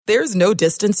There's no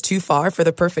distance too far for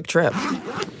the perfect trip.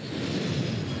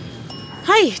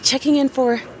 Hi, checking in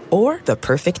for... Or the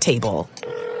perfect table.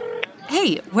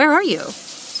 Hey, where are you?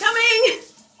 Coming!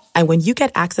 And when you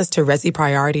get access to Resi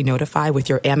Priority Notify with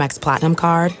your Amex Platinum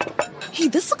card... Hey,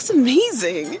 this looks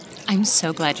amazing. I'm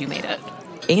so glad you made it.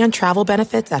 And travel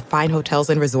benefits at fine hotels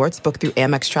and resorts booked through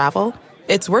Amex Travel,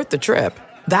 it's worth the trip.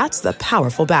 That's the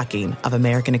powerful backing of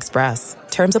American Express.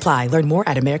 Terms apply. Learn more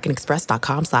at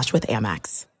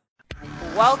americanexpress.com/withAmex.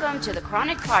 Welcome to the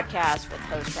Chronic Podcast with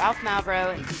host Ralph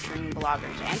Malbrough and featuring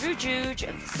bloggers Andrew Juge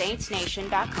of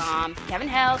TheSaintsNation.com, Kevin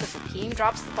Held of The Team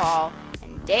Drops the Ball,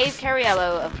 and Dave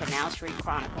Cariello of Canal Street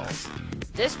Chronicles.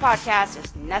 This podcast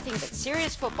is nothing but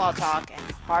serious football talk and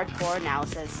hardcore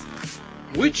analysis.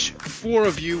 Which four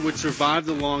of you would survive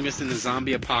the longest in the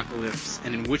zombie apocalypse,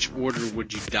 and in which order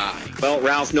would you die? Well,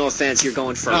 Ralph, no offense, you're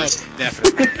going first. Oh,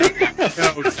 definitely.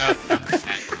 No.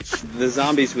 The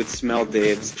zombies would smell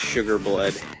Dave's sugar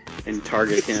blood and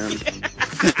target him.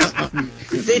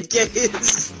 They'd get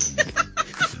his...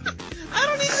 I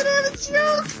don't even have a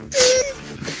joke, Dave!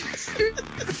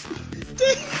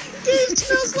 Dave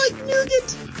smells like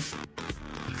nougat!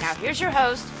 Now here's your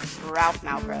host, Ralph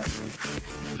Malbrough.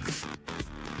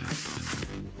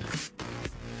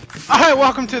 All right,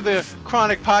 welcome to the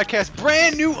Chronic Podcast.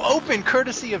 Brand new open,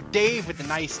 courtesy of Dave with a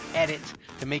nice edit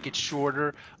to make it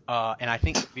shorter. And I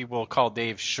think we will call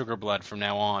Dave Sugar Blood from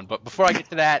now on. But before I get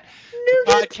to that,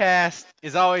 the podcast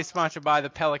is always sponsored by the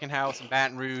Pelican House in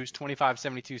Baton Rouge,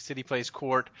 2572 City Place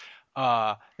Court. They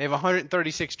have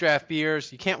 136 draft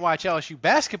beers. You can't watch LSU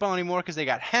basketball anymore because they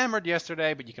got hammered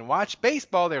yesterday, but you can watch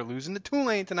baseball. They're losing to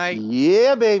Tulane tonight.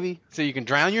 Yeah, baby. So you can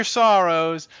drown your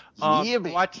sorrows. Yeah,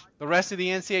 baby. Watch the rest of the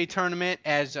NCAA tournament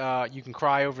as you can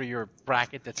cry over your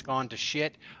bracket that's gone to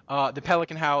shit. The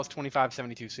Pelican House,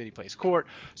 2572 City Place Court.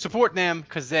 Support them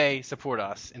because they support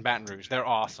us in Baton Rouge. They're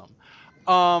awesome.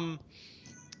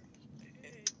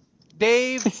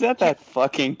 Dave. Is that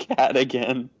fucking cat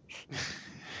again?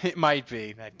 It might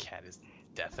be. That cat is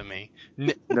death of me.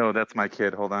 No, that's my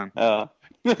kid. Hold on.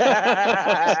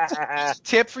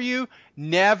 Tip for you,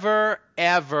 never,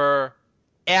 ever,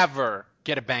 ever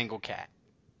get a Bengal cat.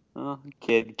 Oh,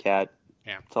 kid, cat.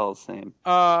 Yeah. It's all the same.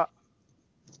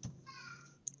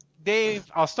 Dave,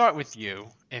 I'll start with you,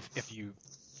 if you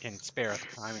can spare us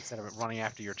time instead of running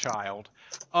after your child.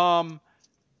 The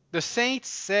Saints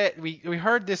said, we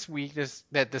heard this week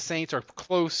that the Saints are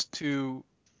close to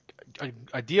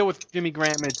a deal with Jimmy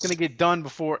Graham, and it's going to get done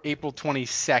before April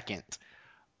 22nd.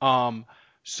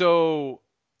 So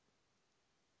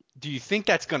do you think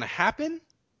that's going to happen?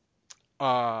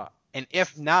 And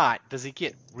if not, does it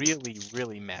get really,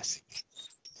 really messy?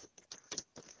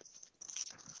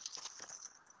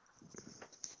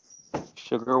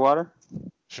 Sugar water?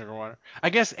 Sugar water.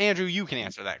 I guess, Andrew, you can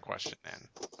answer that question then.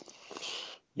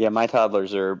 Yeah, my toddler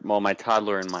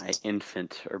and my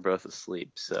infant are both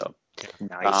asleep, so.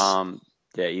 Nice.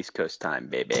 Yeah, East Coast time,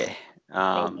 baby.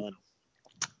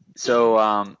 So,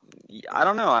 I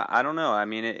don't know. I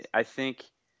mean, I think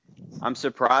I'm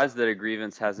surprised that a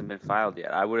grievance hasn't been filed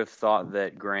yet. I would have thought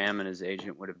that Graham and his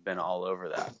agent would have been all over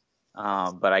that.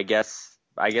 But I guess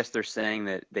they're saying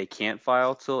that they can't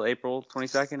file till April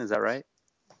 22nd. Is that right?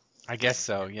 I guess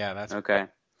so. Yeah, that's okay.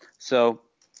 So,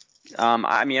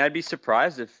 I mean, I'd be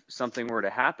surprised if something were to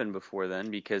happen before then,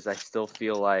 because I still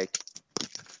feel like,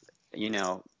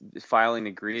 filing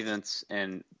a grievance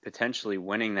and potentially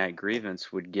winning that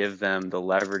grievance would give them the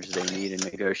leverage they need in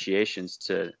negotiations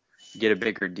to get a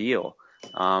bigger deal.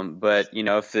 But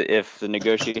if the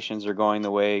negotiations are going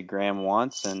the way Graham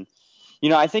wants, and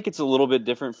I think it's a little bit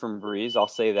different from Breeze. I'll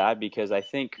say that because I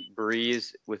think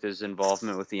Breeze, with his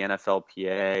involvement with the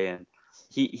NFLPA, and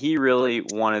he really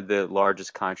wanted the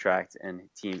largest contract in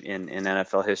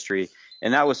NFL history,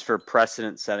 and that was for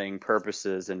precedent-setting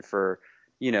purposes and for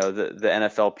the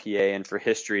NFLPA and for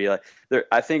history. I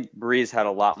think Breeze had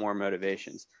a lot more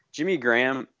motivations. Jimmy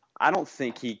Graham, I don't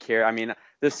think he cared. I mean,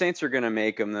 the Saints are going to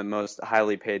make him the most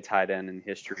highly paid tight end in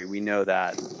history. We know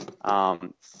that.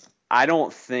 I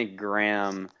don't think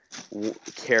Graham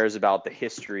cares about the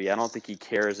history. I don't think he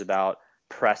cares about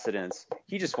precedence.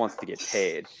 He just wants to get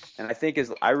paid. And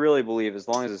I really believe as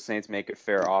long as the Saints make a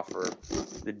fair offer,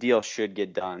 the deal should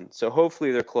get done. So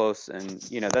hopefully they're close, and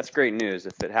that's great news.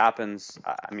 If it happens,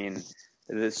 I mean,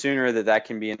 the sooner that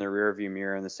can be in the rearview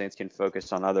mirror and the Saints can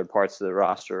focus on other parts of the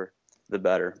roster, the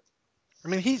better. I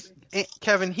mean,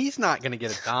 Kevin, he's not going to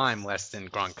get a dime less than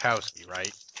Gronkowski,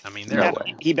 right? I mean, no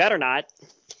way. He better not.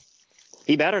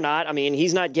 He better not. I mean,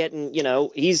 he's not getting,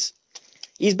 he's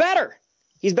better.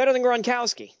 He's better than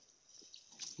Gronkowski.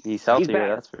 He's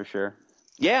healthier, that's for sure.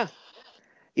 Yeah.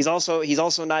 He's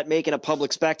also not making a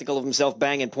public spectacle of himself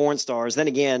banging porn stars. Then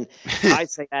again, I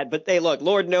say that, but hey, look,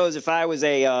 Lord knows if I was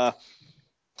a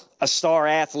star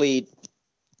athlete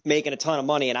making a ton of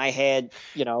money and I had,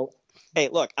 hey,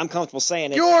 look, I'm comfortable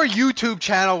saying it. Your YouTube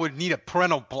channel would need a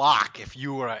parental block if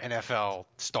you were an NFL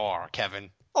star,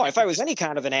 Kevin. Oh, if I was any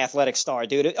kind of an athletic star,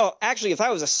 dude. Oh, actually, if I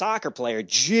was a soccer player,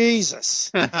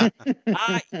 Jesus.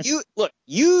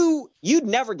 You'd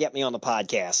never get me on the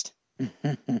podcast.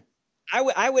 I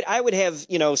would have,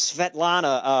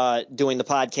 Svetlana doing the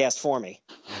podcast for me.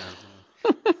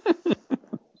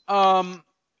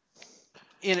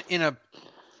 In a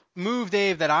move,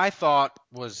 Dave, that I thought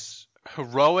was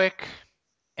heroic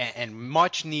and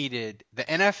much needed, the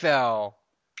NFL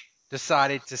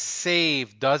decided to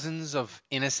save dozens of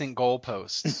innocent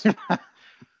goalposts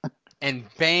and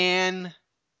ban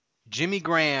Jimmy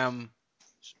Graham's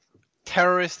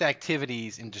terrorist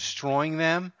activities in destroying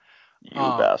them. You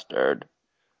bastard.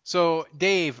 So,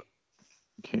 Dave,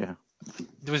 Yeah.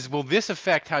 will this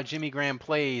affect how Jimmy Graham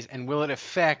plays, and will it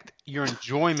affect your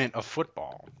enjoyment of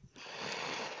football?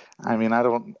 I mean, I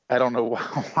don't know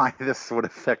why this would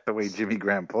affect the way Jimmy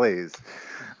Graham plays.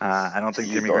 I don't think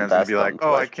Jimmy Graham's gonna be like,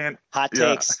 oh, I can't. Hot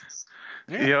takes.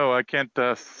 Yo, I can't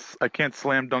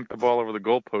slam dunk the ball over the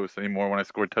goalpost anymore when I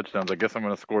score touchdowns. I guess I'm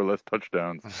gonna score less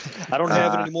touchdowns. I don't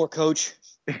have it anymore, Coach.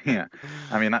 Yeah,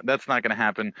 I mean that's not going to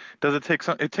happen. Does it take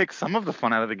some? It takes some of the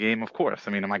fun out of the game, of course. I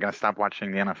mean, am I going to stop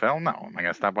watching the NFL? No. Am I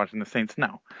going to stop watching the Saints?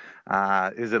 No.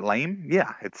 Is it lame?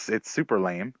 Yeah, it's super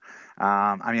lame.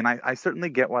 I mean, I certainly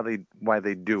get why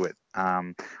they do it.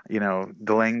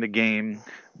 Delaying the game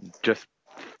just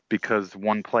because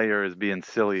one player is being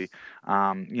silly,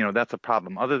 that's a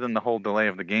problem. Other than the whole delay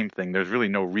of the game thing, there's really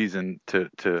no reason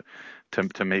to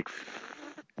make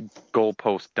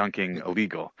goalpost dunking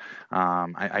illegal.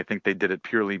 I think they did it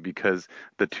purely because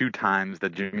the two times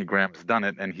that Jimmy Graham's done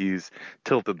it and he's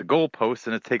tilted the goalpost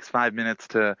and it takes 5 minutes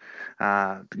to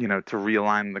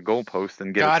realign the goalpost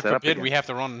and get it set up again. God forbid we have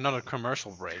to run another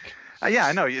commercial break. Yeah,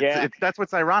 I know. That's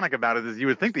what's ironic about it is you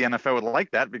would think the NFL would like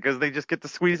that because they just get to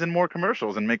squeeze in more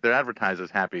commercials and make their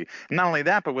advertisers happy. And not only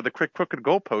that, but with a quick crooked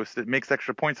goalpost, it makes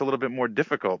extra points a little bit more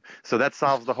difficult. So that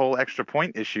solves the whole extra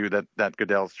point issue that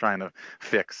Goodell's trying to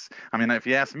fix. I mean, if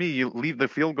you ask me, you leave the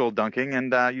field goal dunking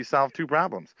and you solve two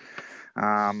problems.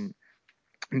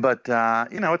 But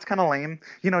it's kind of lame.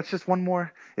 It's just one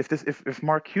more. If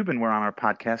Mark Cuban were on our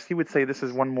podcast, he would say this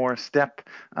is one more step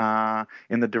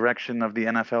in the direction of the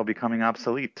NFL becoming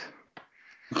obsolete.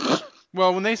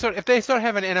 Well, if they start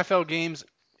having NFL games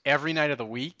every night of the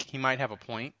week, he might have a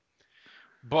point.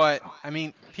 But I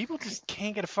mean, people just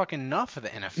can't get a fucking enough of the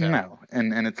NFL. No,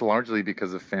 and it's largely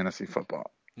because of fantasy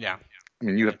football. Yeah. I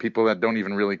mean, you have people that don't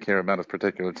even really care about a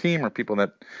particular team, or people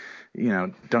that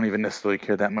don't even necessarily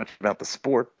care that much about the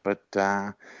sport, but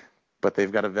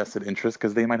they've got a vested interest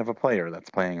because they might have a player that's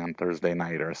playing on Thursday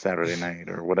night or a Saturday night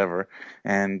or whatever.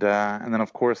 And then,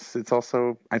 of course, it's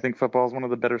also, I think football is one of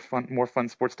the more fun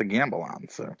sports to gamble on.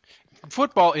 So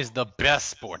football is the best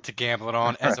sport to gamble it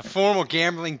on. As a former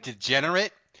gambling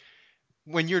degenerate,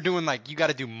 when you're doing you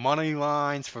got to do money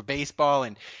lines for baseball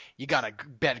and you got to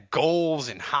bet goals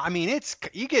and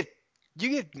you get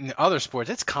in other sports,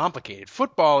 it's complicated.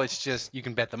 Football, it's just you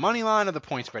can bet the money line or the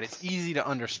point spread. It's easy to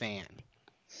understand.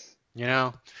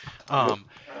 The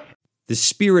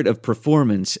spirit of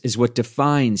performance is what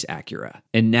defines Acura.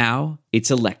 And now it's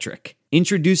electric.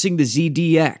 Introducing the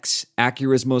ZDX,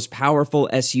 Acura's most powerful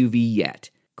SUV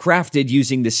yet. Crafted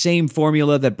using the same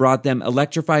formula that brought them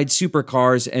electrified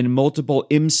supercars and multiple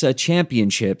IMSA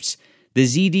championships, the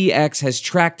ZDX has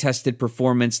track-tested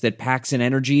performance that packs an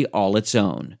energy all its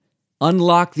own.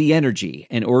 Unlock the energy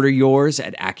and order yours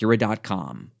at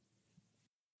Acura.com.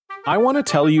 I want to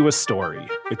tell you a story.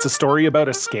 It's a story about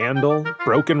a scandal,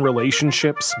 broken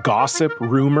relationships, gossip,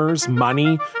 rumors,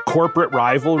 money, corporate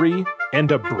rivalry,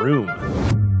 and a broom.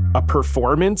 A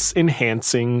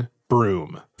performance-enhancing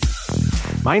broom.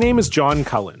 My name is John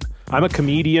Cullen. I'm a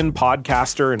comedian,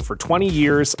 podcaster, and for 20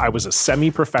 years, I was a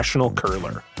semi-professional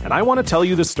curler. And I want to tell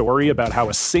you the story about how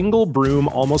a single broom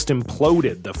almost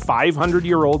imploded the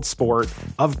 500-year-old sport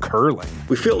of curling.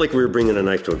 We felt like we were bringing a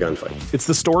knife to a gunfight. It's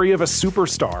the story of a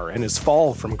superstar and his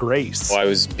fall from grace. Well, I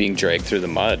was being dragged through the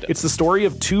mud. It's the story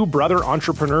of two brother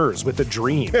entrepreneurs with a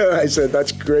dream. I said,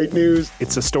 that's great news.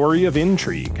 It's a story of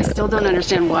intrigue. I still don't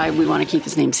understand why we want to keep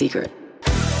his name secret.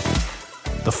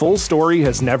 The full story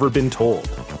has never been told,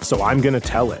 so I'm going to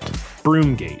tell it.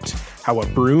 Broomgate, how a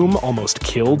broom almost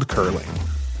killed curling.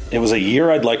 It was a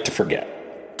year I'd like to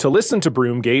forget. To listen to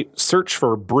Broomgate, search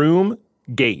for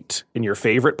Broomgate in your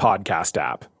favorite podcast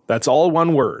app. That's all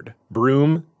one word,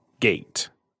 Broomgate.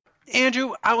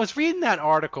 Andrew, I was reading that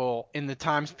article in the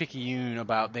Times-Picayune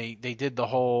about they did the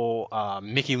whole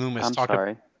Mickey Loomis. I'm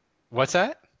sorry. What's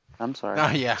that? I'm sorry.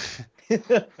 Oh yeah.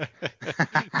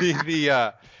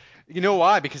 You know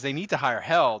why? Because they need to hire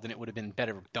Held, and it would have been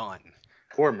better done.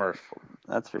 Or Murph.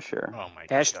 That's for sure. Oh my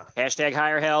god. Hashtag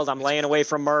hire Held. I'm laying away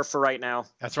from Murph for right now.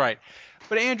 That's right.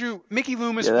 But Andrew, Mickey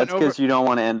Loomis Yeah, went that's over. because you don't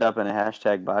want to end up in a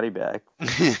hashtag body bag.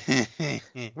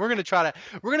 We're gonna try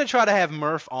to have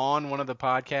Murph on one of the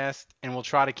podcasts, and we'll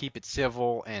try to keep it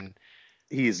civil and.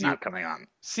 He's not coming on.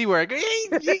 See where it goes.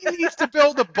 He needs to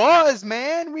build a buzz,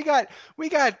 man. We got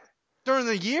during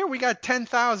the year we got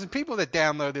 10,000 people that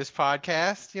download this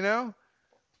podcast. You know,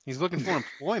 he's looking for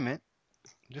employment.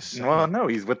 Just saying. Well, no,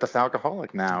 he's with the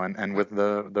Falcoholic now, and with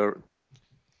the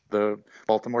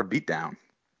Baltimore Beatdown.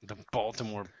 The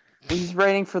Baltimore. He's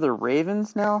writing for the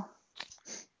Ravens now.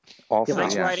 Also, He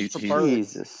likes yeah, writing for birds.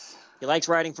 Jesus. He likes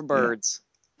writing for birds.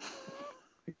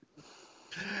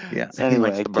 Yeah.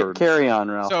 Anyway, carry on,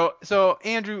 Ralph. So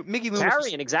Andrew, Mickey Loomis.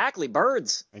 Carrion, exactly,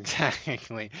 birds.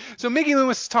 Exactly. So Mickey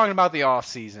Loomis is talking about the off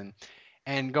season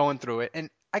and going through it, and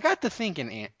I got to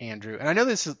thinking, Andrew, and I know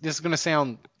this is going to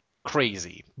sound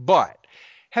crazy, but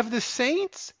have the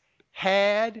Saints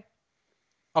had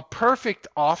a perfect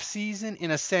off season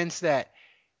in a sense that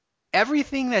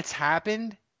everything that's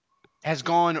happened has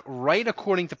gone right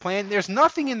according to plan? There's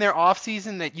nothing in their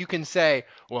offseason that you can say,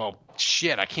 well,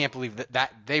 shit, I can't believe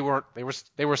that they were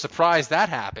surprised that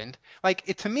happened. Like,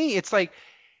 to me, it's like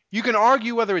you can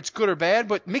argue whether it's good or bad,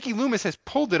 but Mickey Loomis has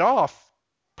pulled it off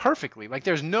perfectly. Like,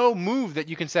 there's no move that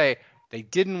you can say they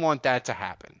didn't want that to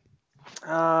happen.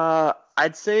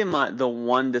 I'd say the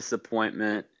one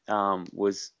disappointment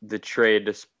was the trade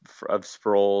of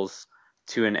Sproles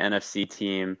to an NFC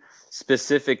team,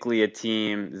 specifically a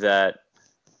team that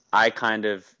I kind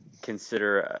of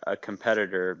consider a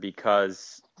competitor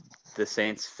because the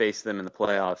Saints faced them in the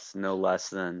playoffs no less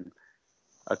than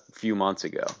a few months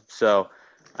ago. So,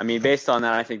 I mean, based on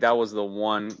that, I think that was the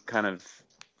one kind of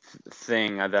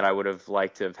thing that I would have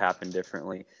liked to have happened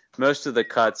differently. Most of the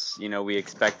cuts, we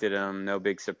expected them. No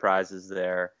big surprises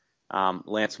there.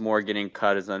 Lance Moore getting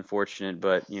cut is unfortunate,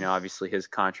 but, obviously his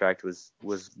contract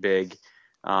was big.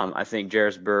 I think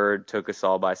Jairus Byrd took us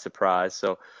all by surprise.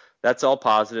 So that's all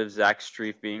positive. Zach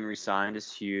Strief being re-signed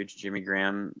is huge. Jimmy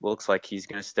Graham looks like he's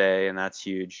going to stay, and that's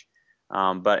huge.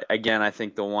 But again, I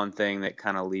think the one thing that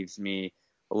kind of leaves me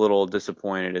a little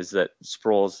disappointed is that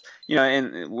Sproles,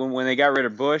 and when they got rid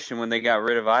of Bush and when they got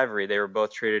rid of Ivory, they were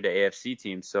both traded to AFC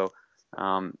teams. So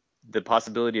the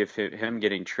possibility of him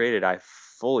getting traded, I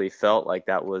fully felt like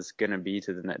that was going to be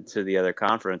to the other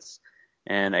conference.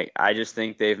 And I just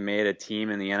think they've made a team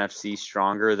in the NFC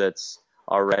stronger that's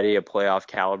already a playoff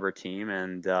caliber team,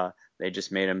 and they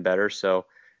just made them better. So,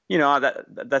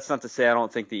 that's not to say I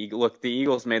don't think the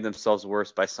Eagles made themselves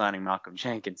worse by signing Malcolm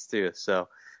Jenkins too. So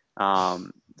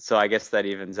I guess that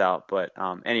evens out. But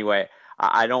anyway,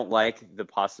 I don't like the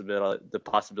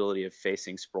possibility of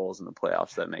facing Sproles in the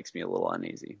playoffs. That makes me a little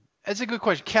uneasy. That's a good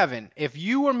question. Kevin, if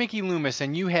you were Mickey Loomis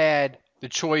and you had the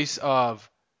choice of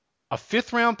a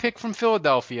 5th-round pick from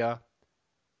Philadelphia,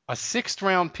 a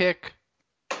 6th-round pick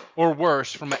or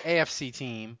worse from an AFC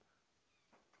team,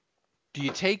 do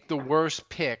you take the worst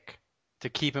pick to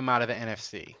keep him out of the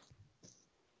NFC?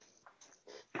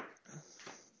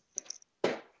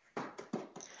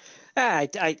 I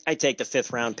take the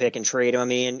 5th-round pick and trade him.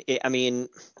 I mean,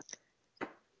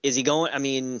 is he going? I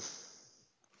mean,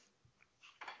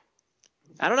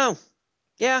 I don't know.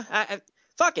 Yeah,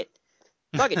 fuck it.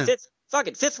 Fuck it. Fuck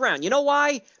it, 5th round. You know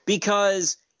why?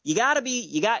 Because you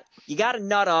gotta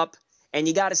nut up, and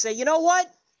you gotta say, you know what?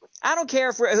 I don't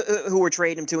care who we're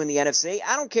trading him to in the NFC.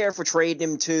 I don't care if we're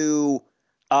trading him to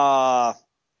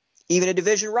even a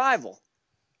division rival.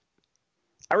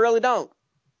 I really don't.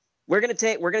 We're gonna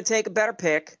take a better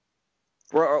pick,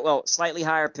 or slightly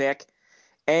higher pick,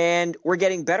 and we're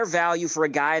getting better value for a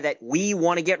guy that we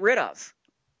want to get rid of.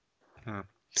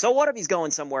 So what if he's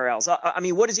going somewhere else? I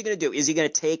mean, what is he going to do? Is he going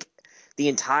to take the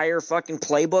entire fucking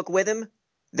playbook with him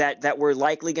that we're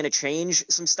likely going to change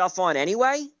some stuff on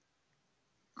anyway?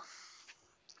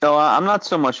 No, I'm not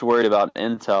so much worried about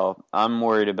intel. I'm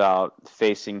worried about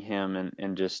facing him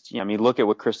and just, look at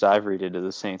what Chris Ivory did to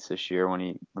the Saints this year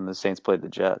when the Saints played the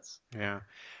Jets. Yeah.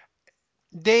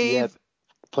 Dave. Yeah,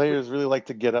 players really like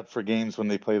to get up for games when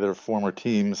they play their former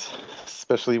teams,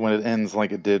 especially when it ends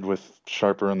like it did with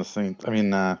Sharper and the Saints.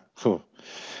 Sproles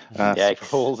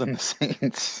and the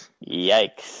Saints.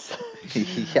 Yikes.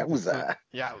 Yowza.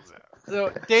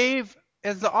 So, Dave,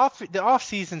 as the off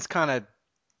season's kind of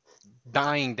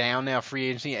dying down now, free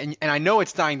agency, and I know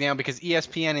it's dying down because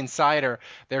ESPN Insider,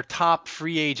 their top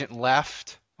free agent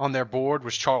left on their board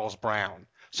was Charles Brown.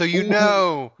 So you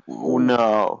know. Oh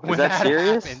no! Is that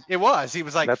serious? Happened, it was. He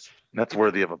was like. That's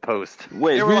worthy of a post.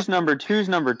 Wait, who's number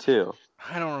two?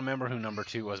 I don't remember who number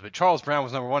 2 was, but Charles Brown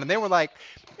was number 1, and they were like,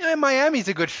 Miami's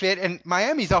a good fit, and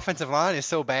Miami's offensive line is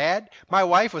so bad. My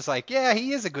wife was like, yeah,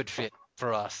 he is a good fit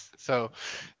for us. So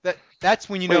that's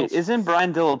when you know. Wait, isn't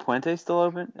Brian De La Puente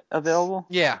still available?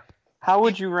 Yeah. How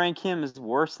would you rank him as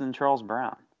worse than Charles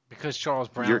Brown? Because Charles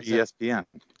Brown. You're ESPN.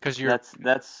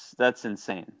 That's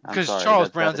insane. Because Charles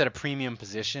Brown's at a premium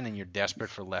position, and you're desperate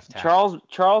for left tackle.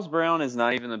 Charles Brown is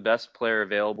not even the best player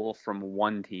available from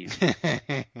one team.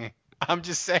 I'm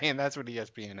just saying that's what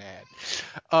ESPN had.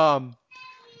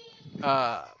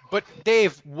 But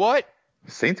Dave, what?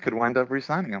 Saints could wind up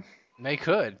re-signing him. They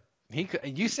could. He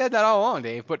could. You said that all along,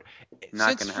 Dave. But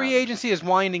since free agency is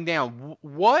winding down,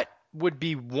 what would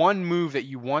be one move that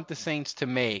you want the Saints to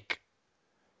make?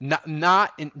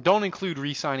 Don't include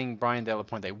re-signing Brian De La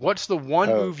Puente. What's the one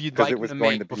move you'd like to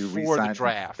make before the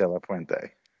draft? De La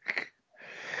Puente.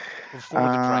 Before the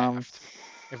draft,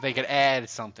 if they could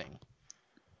add something.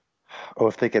 Oh,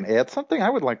 if they can add something, I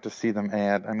would like to see them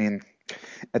add. I mean,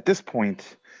 at this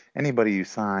point, anybody you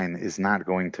sign is not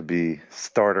going to be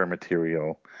starter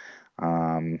material,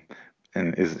 and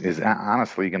is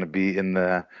honestly going to be in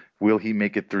the will he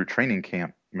make it through training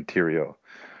camp material.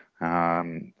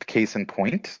 Case in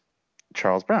point,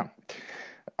 Charles Brown.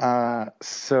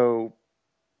 So,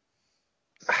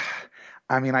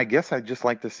 I mean, I guess I'd just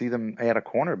like to see them add a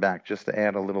cornerback just to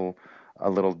add a little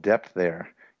depth there.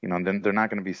 You know, then they're not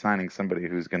going to be signing somebody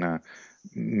who's going to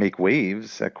make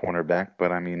waves at cornerback,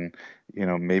 but I mean, you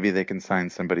know, maybe they can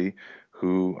sign somebody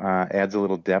who adds a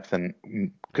little depth and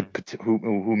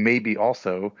who maybe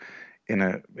also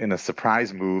in a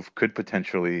surprise move could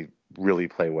potentially really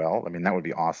play well. I mean, that would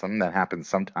be awesome. That happens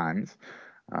sometimes.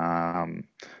 I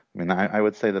mean, I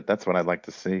would say that's what I'd like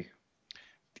to see.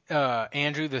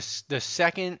 Andrew, the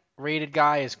second rated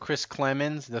guy is Chris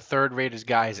Clemens. The third rated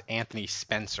guy is Anthony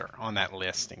Spencer on that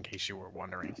list, in case you were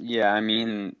wondering. Yeah, I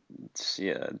mean,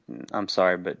 I'm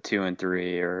sorry, but 2 and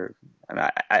 3 are.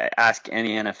 I ask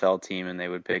any NFL team, and they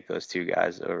would pick those 2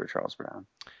 guys over Charles Brown.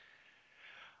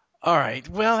 All right,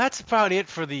 well, that's about it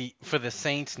for the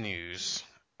Saints news.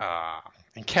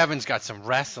 And Kevin's got some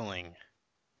wrestling.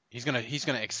 He's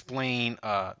gonna explain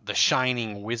the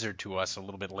Shining Wizard to us a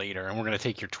little bit later, and we're gonna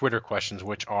take your Twitter questions,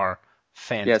 which are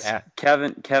fantastic.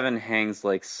 Yes, Kevin hangs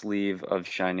like sleeve of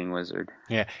Shining Wizard.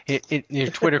 Yeah, your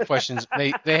Twitter questions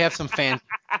they have some Thank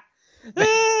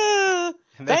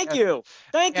you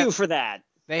for that.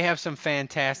 They have some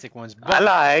fantastic ones. But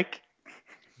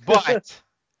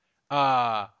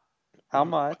how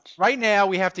much? Right now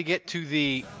we have to get to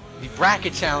the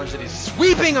bracket challenge that is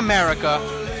sweeping America.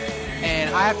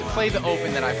 And I have to play the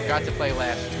open that I forgot to play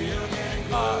last week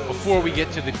before we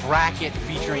get to the bracket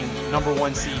featuring number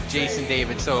 1 seed Jason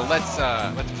David. So let's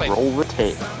play. Roll the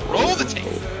tape. Roll the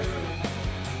tape.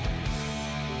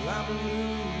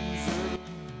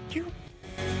 You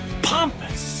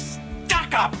pompous,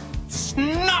 stuck-up,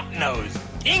 snot-nosed,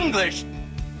 English,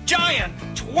 giant,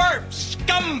 twerp,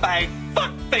 scumbag,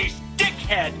 fuckface,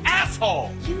 dickhead, asshole.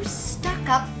 You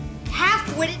stuck-up,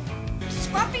 half-witted,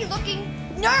 scruffy-looking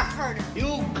nerf herder!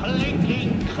 You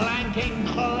clinking, clanking,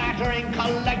 clattering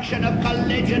collection of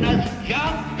colliginous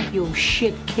junk! You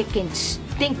shit-kicking,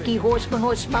 stinky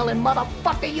horse-smelling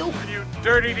motherfucker, you! You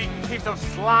dirt-eating piece of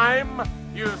slime!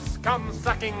 You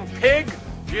scum-sucking pig!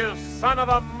 You son of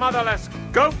a motherless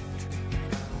goat!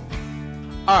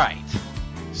 Alright,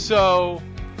 so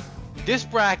this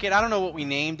bracket, I don't know what we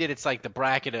named it. It's like the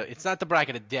bracket of, it's not the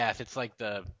bracket of death, it's like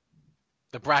the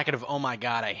bracket of, oh my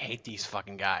god, I hate these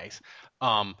fucking guys.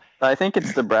 I think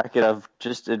it's the bracket of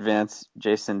just advance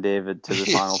Jason David to the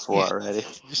Final Four already.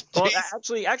 Well,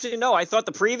 actually, no. I thought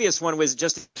the previous one was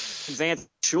just advance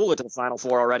Shula to the Final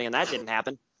Four already, and that didn't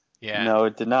happen. Yeah. No,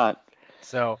 it did not.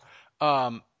 So,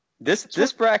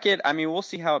 this bracket, I mean, we'll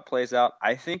see how it plays out.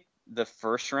 I think the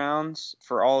first rounds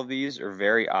for all of these are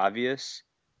very obvious,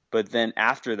 but then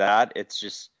after that, it's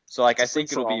just. So, like, I think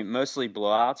it'll be mostly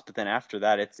blowouts, but then after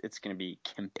that, it's going to be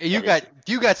competitive.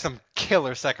 You got some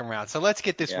killer second round. So let's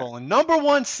get this rolling. Number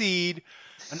 1 seed,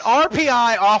 an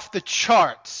RPI off the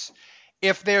charts.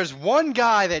 If there's one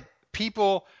guy that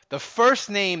people, the first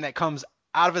name that comes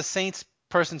out of a Saints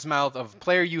person's mouth of a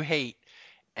player you hate,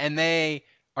 and they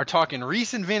are talking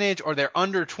recent vintage or they're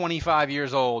under 25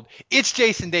 years old, it's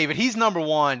Jason David. He's number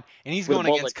 1, and he's going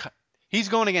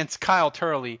against Kyle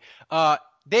Turley.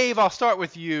 Dave, I'll start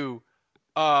with you.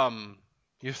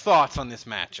 Your thoughts on this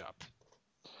matchup?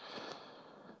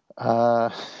 I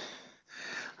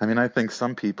I mean, I think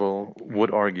some people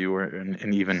would argue,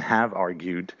 and even have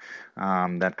argued,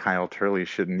 that Kyle Turley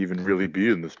shouldn't even really be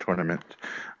in this tournament.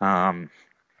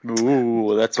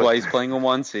 Ooh, that's why he's playing a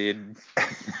 1 seed.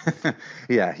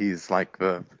 Yeah, he's like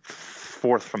the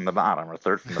fourth from the bottom or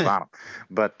third from the bottom.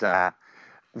 But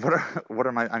what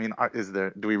are my? I mean,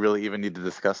 do we really even need to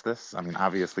discuss this? I mean,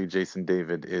 obviously Jason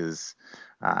David is.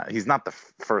 He's not the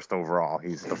first overall.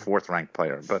 He's the fourth ranked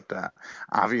player, but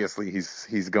obviously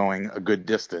he's going a good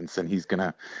distance, and he's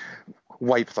gonna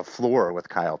wipe the floor with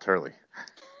Kyle Turley.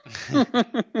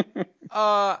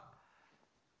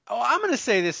 I'm going to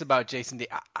say this about Jason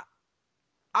David.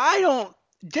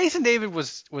 Jason David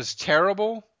was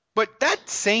terrible, but that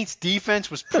Saints defense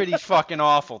was pretty fucking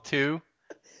awful too.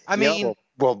 I mean,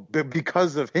 well,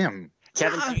 because of him.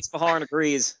 Kevin Case-Faharn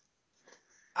agrees.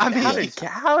 I mean,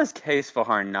 how is Case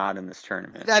Faharn not in this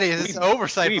tournament? That is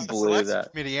oversight. We by the blew selection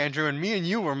that committee, Andrew, and me and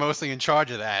you were mostly in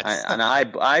charge of that.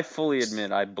 I fully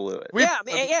admit I blew it.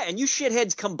 And you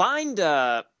shitheads combined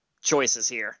choices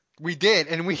here. We did,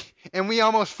 and we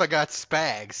almost forgot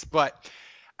Spags. But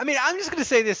I mean, I'm just going to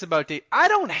say this about Dave. I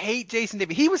don't hate Jason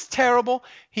David. He was terrible.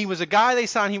 He was a guy they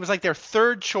signed. He was like their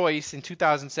third choice in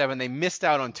 2007. They missed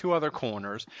out on 2 other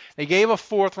corners. They gave a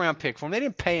 4th-round pick for him. They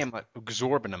didn't pay him an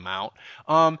exorbitant amount.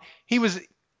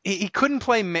 He couldn't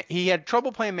play. He had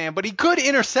trouble playing man, but he could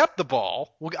intercept the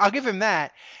ball. I'll give him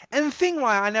that. And the thing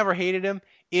why I never hated him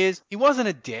is he wasn't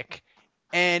a dick.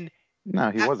 And no,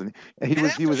 he wasn't.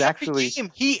 He was actually.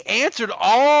 He answered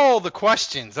all the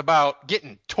questions about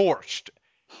getting torched.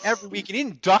 Every week, he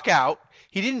didn't duck out.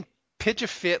 He didn't pitch a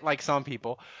fit like some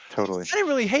people. Totally. I didn't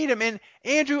really hate him. And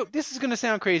Andrew, this is going to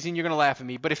sound crazy, and you're going to laugh at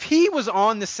me, but if he was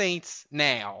on the Saints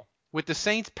now, with the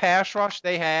Saints pass rush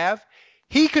they have,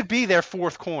 he could be their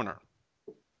 4th corner,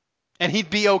 and he'd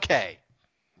be okay.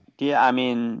 Yeah, I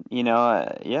mean,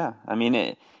 yeah. I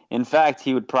mean, in fact,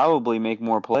 he would probably make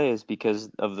more plays because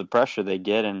of the pressure they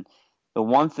get. And the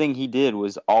one thing he did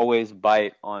was always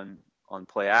bite on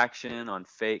play action, on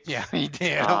fakes. Yeah, he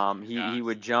did. He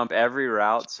would jump every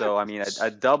route. So, I mean,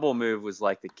 a double move was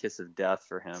like the kiss of death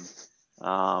for him.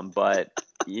 But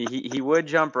he would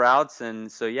jump routes,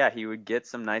 and so, yeah, he would get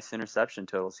some nice interception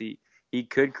totals. He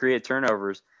could create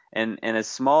turnovers. And as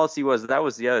small as he was, that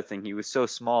was the other thing. He was so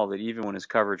small that even when his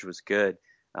coverage was good,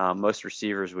 most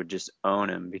receivers would just own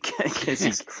him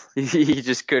because he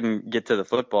just couldn't get to the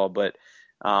football. But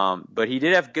he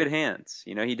did have good hands.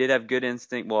 He did have good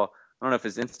instinct. Well, I don't know if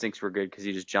his instincts were good because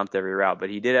he just jumped every route,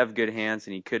 but he did have good hands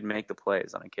and he could make the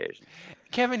plays on occasion.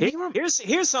 Kevin,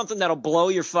 here's something that'll blow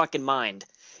your fucking mind.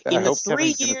 In the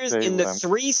 3 years, in the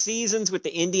 3 seasons with the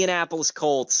Indianapolis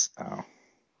Colts,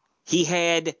 he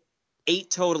had 8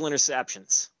 total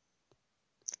interceptions.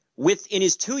 In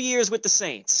his 2 years with the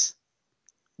Saints,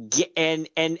 and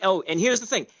here's the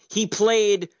thing: he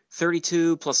played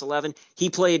 32 plus 11. He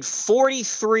played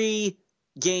 43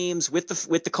 games with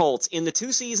the Colts. In the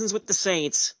 2 seasons with the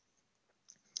Saints,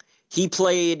 he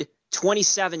played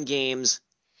 27 games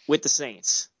with the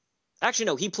Saints. Actually,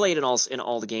 no, he played in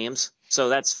all the games. So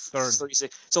that's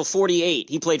 36. So 48.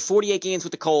 He played 48 games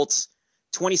with the Colts,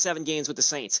 27 games with the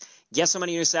Saints. Guess how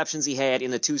many interceptions he had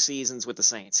in the 2 seasons with the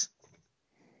Saints?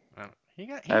 I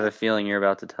have a feeling you're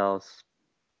about to tell us.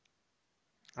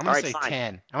 I'm going to say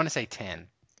 10. I want to say 10.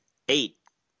 8.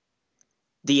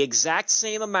 The exact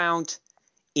same amount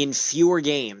in fewer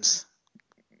games.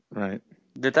 Right.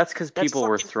 That's because people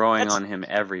were throwing on him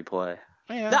every play.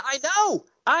 Yeah.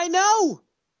 I know.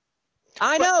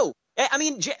 I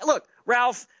mean, look,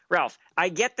 Ralph, I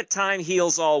get that time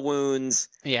heals all wounds.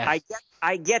 Yeah.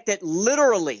 I get that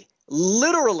literally,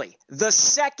 the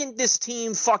second this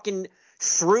team fucking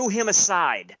threw him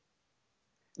aside,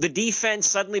 the defense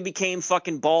suddenly became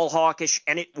fucking ball hawkish,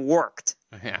 and it worked.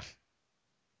 Yeah.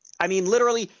 I mean,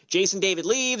 literally, Jason David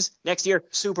leaves, next year,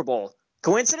 Super Bowl.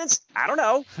 Coincidence? I don't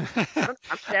know. I'm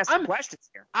just asking questions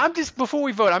here. Before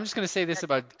we vote, I'm just going to say this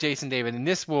about Jason David, and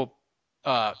this will,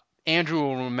 Andrew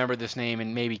will remember this name,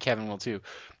 and maybe Kevin will too.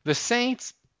 The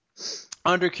Saints,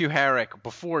 under Kuharich,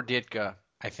 before Ditka,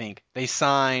 I think, they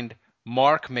signed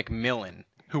Mark McMillan,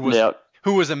 who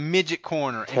was a midget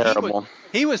corner. Terrible. And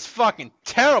he was fucking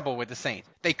terrible with the Saints.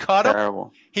 They cut him.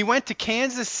 He went to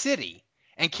Kansas City.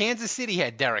 And Kansas City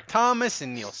had Derek Thomas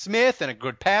and Neil Smith and a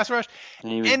good pass rush.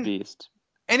 And he was a beast.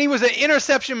 And he was an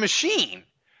interception machine.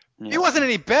 Yeah. He wasn't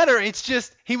any better. It's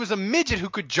just he was a midget who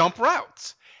could jump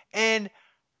routes. And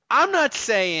I'm not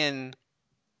saying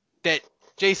that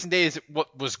Jason Davis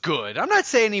was good. I'm not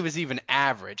saying he was even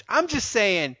average. I'm just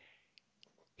saying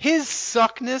his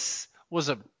suckness was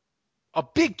a a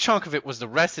big chunk of it was the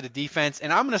rest of the defense,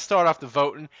 and I'm going to start off the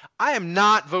voting. I am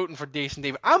not voting for Jason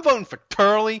David. I'm voting for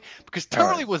Turley because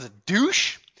Turley was a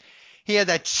douche. He had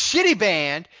that shitty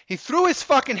band. He threw his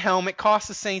fucking helmet, cost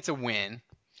the Saints a win.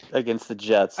 Against the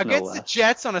Jets, Against the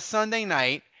Jets on a Sunday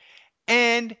night.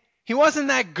 And he wasn't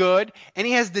that good, and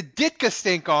he has the Ditka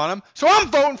stink on him. So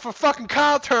I'm voting for fucking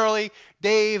Kyle Turley.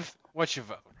 Dave, what's your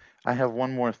vote? I have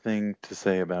one more thing to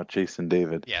say about Jason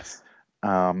David. Yes.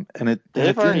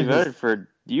 Dave already voted for.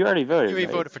 You already voted. You already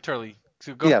right? voted for Turley.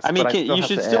 So go. Yes, I mean, but you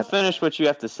should still finish what you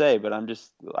have to say, but I'm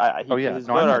just. His vote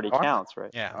already counts,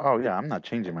 right? Yeah. Oh yeah, I'm not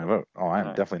changing my vote. Oh, I'm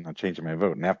definitely not changing my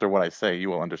vote. And after what I say,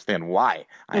 you will understand why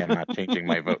I am not changing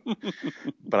my vote.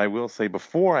 But I will say,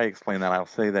 before I explain that, I'll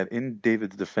say that in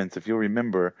David's defense, if you'll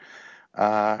remember,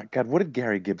 God, what did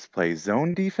Gary Gibbs play?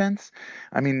 Zone defense?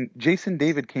 I mean, Jason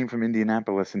David came from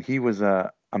Indianapolis, and he was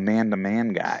a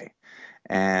man-to-man guy.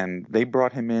 And they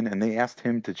brought him in, and they asked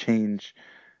him to change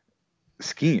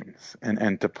schemes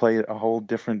and to play a whole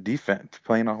different defense,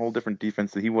 playing a whole different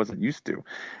defense that he wasn't used to.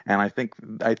 And I think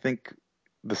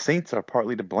the Saints are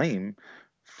partly to blame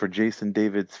for Jason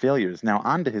David's failures. Now,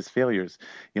 on to his failures.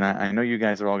 I know you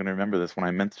guys are all going to remember this when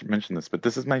I mention this, but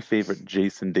this is my favorite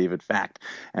Jason David fact,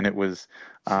 and it was.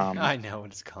 I know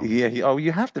what it's called. Yeah.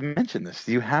 You have to mention this.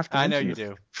 You have to. I know mention you this.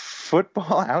 do.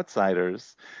 Football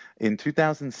Outsiders in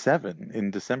 2007, in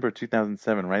December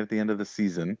 2007, right at the end of the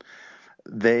season,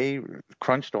 they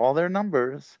crunched all their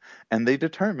numbers, and they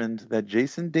determined that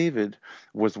Jason David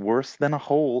was worse than a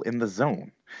hole in the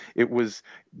zone. It was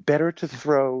better to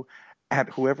throw at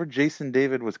whoever Jason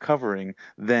David was covering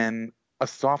than a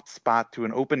soft spot to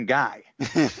an open guy.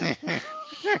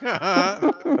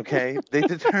 Okay, they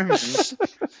determined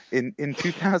in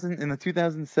the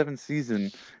 2007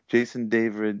 season, Jason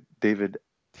David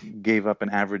gave up an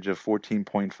average of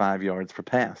 14.5 yards per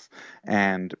pass,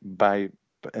 and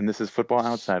this is Football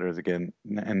Outsiders again,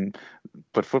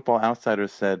 but Football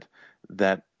Outsiders said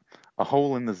that a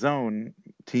hole in the zone,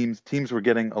 teams were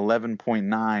getting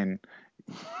 11.9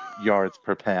 yards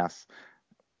per pass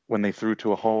when they threw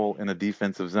to a hole in a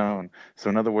defensive zone. So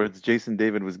in other words, Jason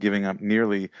David was giving up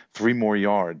nearly 3 more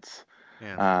yards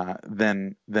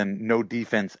than no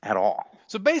defense at all.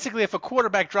 So basically, if a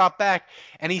quarterback dropped back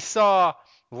and he saw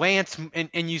Lance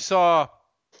and you saw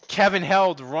Kevin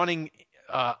Held running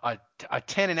a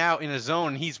 10 and out in a zone,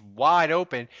 and he's wide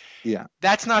open. Yeah.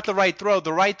 That's not the right throw.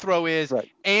 The right throw is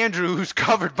Andrew, who's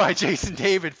covered by Jason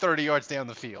David 30 yards down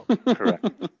the field. Correct.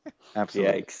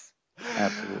 Absolutely. Yikes.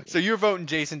 Absolutely. So you're voting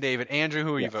Jason David. Andrew,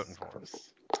 who are you voting for?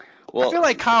 Well, I feel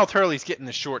like Kyle Turley's getting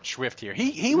the short shrift here.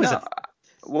 He was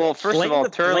Well, first of all,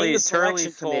 Turley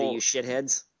committee, told you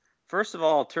shitheads. First of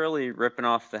all, Turley ripping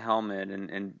off the helmet,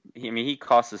 and he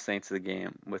cost the Saints the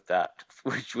game with that,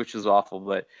 which was awful.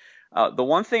 But the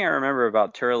one thing I remember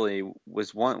about Turley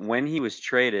was when he was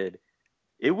traded,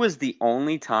 it was the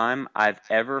only time I've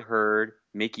ever heard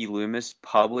Mickey Loomis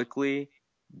publicly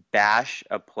bash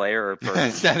a player or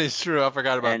person. That is true. I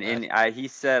forgot about that. And he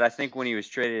said, I think when he was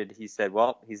traded, he said,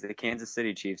 well, he's the Kansas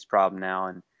City Chiefs problem now.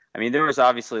 And I mean, there was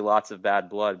obviously lots of bad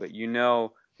blood, but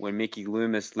when Mickey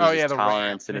Loomis loses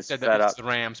tolerance and is fed up. It's the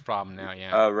Rams problem now,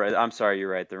 yeah. Oh, right. I'm sorry,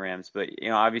 you're right, the Rams. But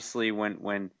obviously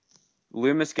when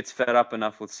Loomis gets fed up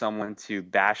enough with someone to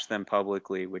bash them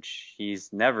publicly, which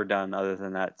he's never done other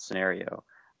than that scenario,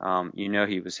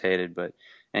 he was hated. But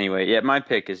anyway, yeah, my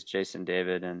pick is Jason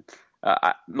David, and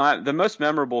the most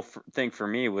memorable thing for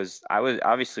me was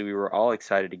we were all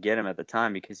excited to get him at the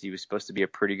time because he was supposed to be a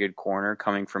pretty good corner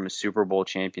coming from a Super Bowl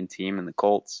champion team in the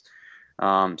Colts.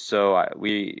 So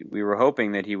we were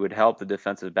hoping that he would help the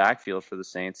defensive backfield for the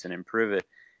Saints and improve it.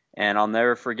 And I'll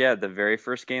never forget the very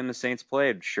first game the Saints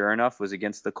played, sure enough, was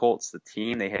against the Colts, the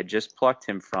team they had just plucked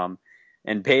him from.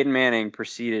 And Peyton Manning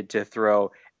proceeded to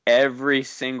throw every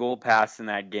single pass in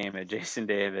that game at Jason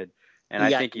David. And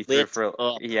I think he threw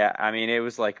it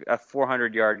was like a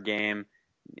 400-yard game,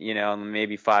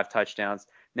 maybe 5 touchdowns.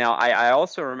 Now, I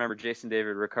also remember Jason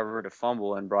David recovered a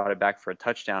fumble and brought it back for a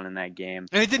touchdown in that game.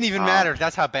 And it didn't even matter.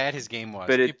 That's how bad his game was.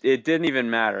 But it didn't even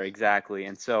matter, exactly.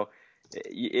 And so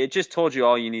it just told you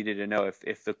all you needed to know.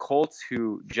 If the Colts,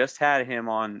 who just had him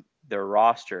on their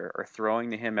roster, are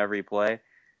throwing to him every play,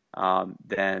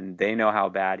 then they know how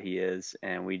bad he is,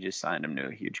 and we just signed him to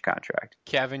a huge contract.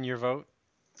 Kevin, your vote?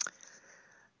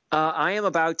 I am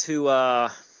about to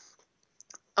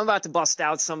bust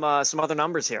out some other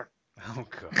numbers here. Oh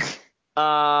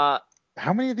god.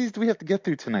 How many of these do we have to get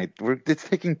through tonight? It's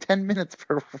taking 10 minutes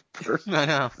per. I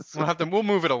know. We'll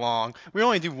move it along. We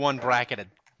only do one bracket a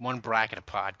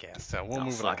podcast, so we'll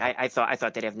move it along. I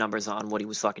thought they'd have numbers on what he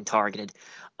was fucking targeted.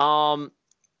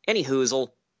 Any hoozle.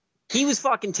 He was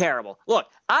fucking terrible. Look,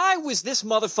 I was this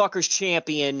motherfucker's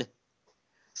champion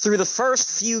for the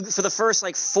first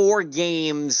like 4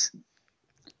 games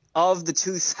of the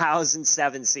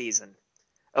 2007 season.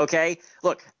 Okay?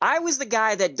 Look, I was the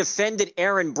guy that defended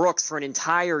Aaron Brooks for an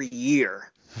entire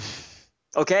year.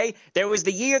 Okay? There was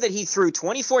the year that he threw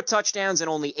 24 touchdowns and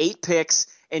only 8 picks,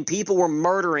 and people were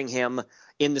murdering him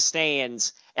in the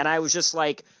stands. And I was just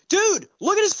like, dude,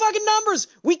 look at his fucking numbers.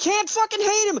 We can't fucking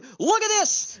hate him. Look at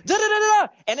this. Da-da-da-da.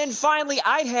 And then finally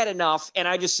I'd had enough, and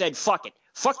I just said, fuck it.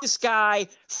 Fuck this guy.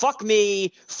 Fuck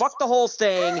me. Fuck the whole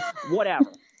thing.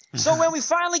 Whatever. So when we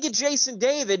finally get Jason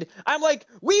David, I'm like,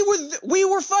 we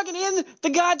were fucking in the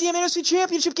goddamn NFC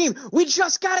Championship game. We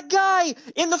just got a guy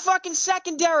in the fucking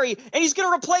secondary, and he's going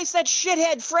to replace that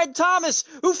shithead Fred Thomas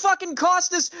who fucking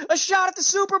cost us a shot at the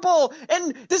Super Bowl.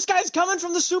 And this guy's coming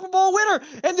from the Super Bowl winner.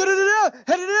 And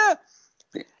da-da-da-da.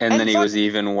 And then he was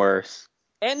even worse.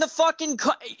 And the fucking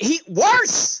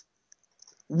worse.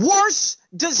 Worse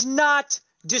does not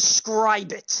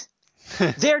describe it.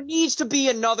 There needs to be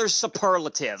another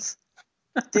superlative.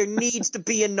 There needs to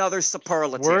be another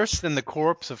superlative. Worse than the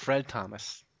corpse of Fred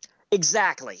Thomas.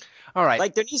 Exactly. All right.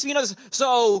 Like there needs to be another.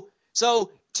 So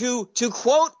to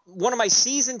quote one of my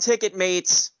season ticket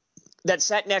mates that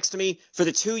sat next to me for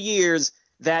the 2 years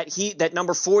that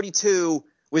number 42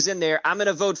 was in there, I'm going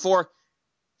to vote for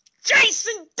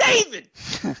Jason David.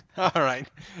 All right.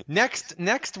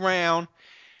 Next round.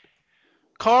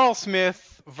 Carl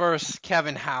Smith versus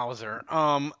Kevin Hauser.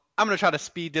 I'm going to try to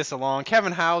speed this along.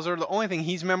 Kevin Hauser, the only thing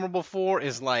he's memorable for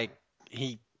is like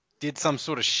he did some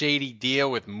sort of shady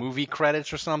deal with movie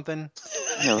credits or something.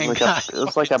 It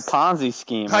was like a Ponzi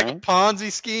scheme, like right? a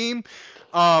Ponzi scheme.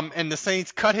 And the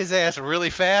Saints cut his ass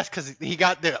really fast because he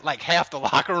got like half the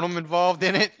locker room involved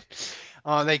in it.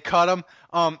 They cut him.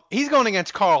 He's going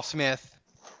against Carl Smith.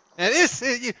 And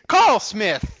Carl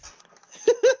Smith.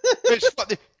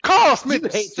 Carl Smith. You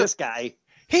hate this guy.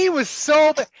 He was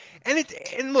so bad.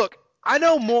 And look, I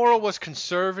know Morrow was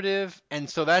conservative, and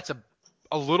so that's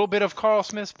a little bit of Carl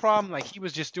Smith's problem. Like, he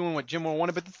was just doing what Jim Morrow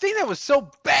wanted. But the thing that was so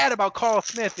bad about Carl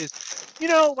Smith is,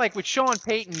 like with Sean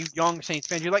Payton, you young Saints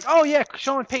fans, you're like, oh, yeah,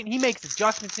 Sean Payton, he makes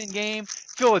adjustments in game.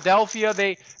 Philadelphia,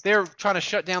 they're trying to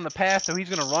shut down the pass, so he's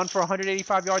going to run for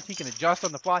 185 yards. He can adjust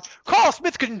on the fly. Carl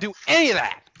Smith couldn't do any of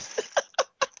that.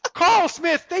 Carl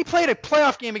Smith, they played a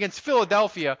playoff game against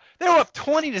Philadelphia. They were up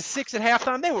 20-6 at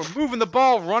halftime. They were moving the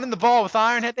ball, running the ball with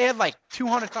Ironhead. They had like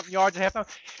 200-something yards at halftime.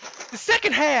 The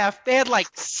second half, they had like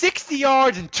 60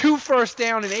 yards and 2 first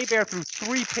down, and Hebert threw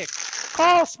 3 picks.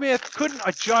 Carl Smith couldn't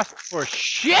adjust for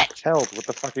shit. Held, what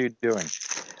the fuck are you doing?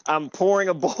 I'm pouring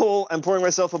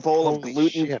myself a bowl of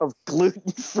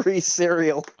gluten-free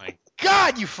cereal. My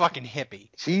God, you fucking hippie.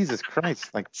 Jesus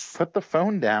Christ. Like, put the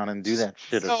phone down and do that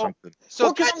shit or something.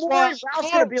 So that's why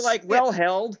Ralph's going to be like, well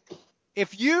held.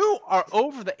 If you are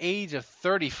over the age of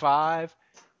 35,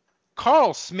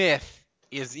 Carl Smith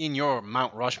is in your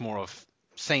Mount Rushmore of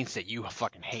Saints that you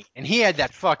fucking hate. And he had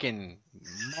that fucking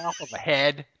mouth of a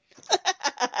head.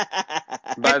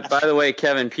 By the way,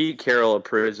 Kevin, Pete Carroll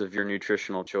approves of your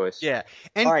nutritional choice. Yeah.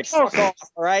 And all right, fuck off,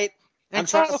 all right? I'm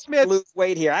trying Carl to Smith lose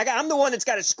weight here. I'm the one that's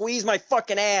got to squeeze my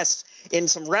fucking ass in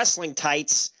some wrestling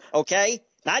tights, okay?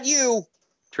 Not you.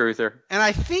 Truther. And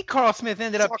I think Carl Smith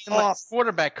ended up being like a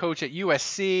quarterback coach at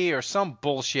USC or some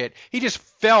bullshit. He just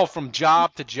fell from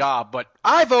job to job. But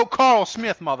I vote Carl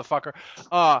Smith, motherfucker.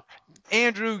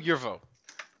 Andrew, your vote.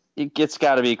 It's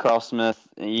got to be Carl Smith.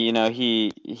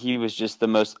 He was just the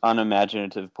most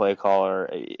unimaginative play caller,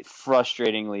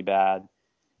 frustratingly bad.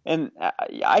 And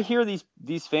I hear these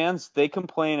fans, they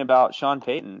complain about Sean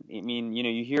Payton. I mean,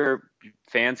 you hear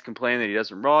fans complain that he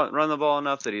doesn't run the ball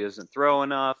enough, that he doesn't throw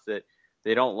enough, that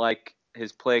they don't like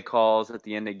his play calls at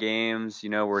the end of games,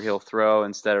 where he'll throw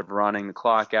instead of running the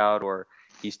clock out, or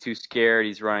he's too scared,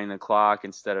 he's running the clock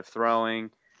instead of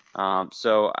throwing.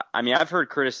 So, I mean, I've heard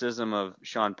criticism of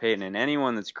Sean Payton, and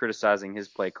anyone that's criticizing his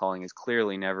play calling has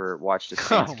clearly never watched a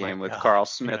Saints game with Carl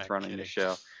Smith running the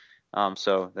show.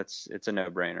 So it's a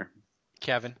no-brainer.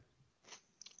 Kevin?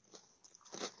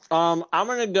 I'm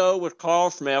going to go with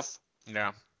Carl Smith.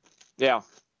 Yeah. Yeah.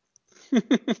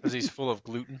 Because he's full of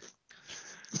gluten?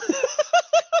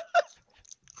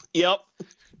 Yep.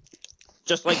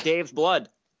 Just like Dave's blood.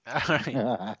 All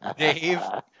right.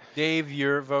 Dave,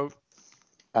 your vote?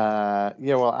 Yeah,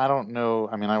 well, I don't know.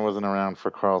 I mean, I wasn't around for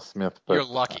Carl Smith, but you're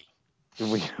lucky.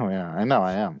 Yeah, I know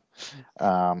I am.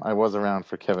 I was around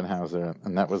for Kevin Hauser,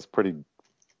 and that was pretty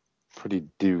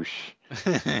douche.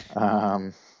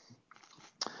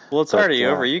 Well, it's already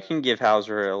over. You can give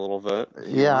Hauser a little vote.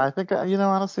 Yeah, I think,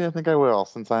 honestly, I think I will.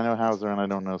 Since I know Hauser and I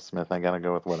don't know Smith, I got to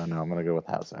go with what I know. I'm going to go with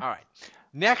Hauser. All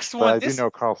Next But one. I do know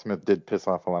Carl Smith did piss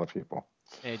off a lot of people.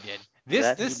 He did. He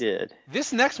did.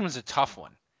 This next one's a tough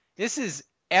one. This is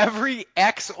every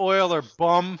ex-Oiler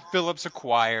bum Phillips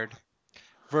acquired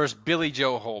versus Billy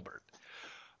Joe Holbert.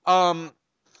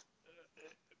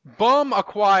 Bum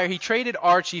acquired. He traded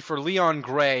Archie for Leon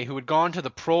Gray, who had gone to the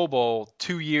Pro Bowl the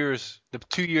 2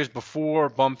 years before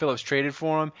Bum Phillips traded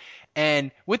for him.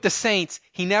 And with the Saints,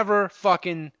 he never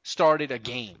fucking started a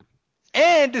game.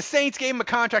 And the Saints gave him a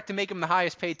contract to make him the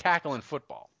highest paid tackle in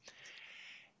football.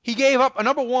 He gave up a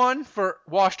number 1 for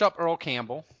washed-up Earl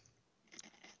Campbell.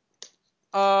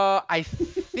 I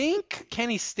think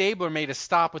Kenny Stabler made a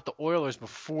stop with the Oilers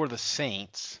before the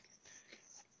Saints.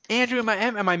 Andrew,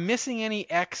 am I missing any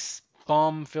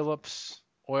ex-Bum Phillips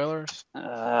Oilers?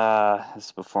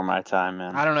 It's before my time,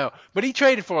 man. I don't know, but he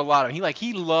traded for a lot of them.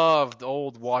 He loved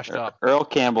old washed-up. Earl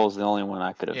Campbell's the only one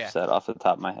I could have said off the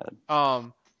top of my head.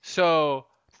 So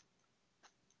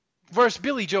versus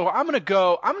Billy Joe, I'm gonna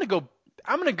go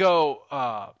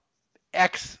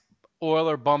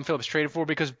ex-Oiler Bum Phillips traded for,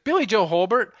 because Billy Joe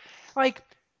Holbert,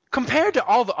 compared to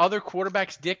all the other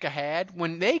quarterbacks Ditka had,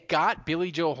 when they got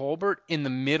Billy Joe Holbert in the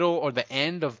middle or the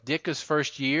end of Ditka's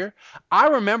first year, I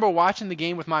remember watching the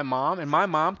game with my mom, and my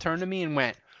mom turned to me and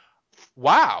went,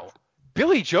 "Wow,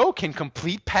 Billy Joe can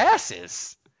complete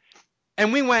passes."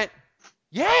 And we went,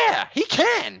 "Yeah, he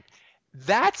can."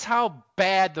 That's how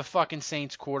bad the fucking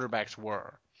Saints quarterbacks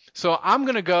were. So I'm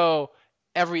going to go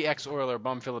every ex-Oiler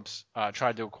Bum Phillips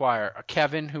tried to acquire.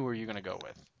 Kevin, who are you going to go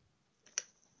with?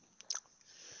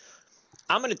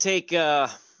 I'm going to take your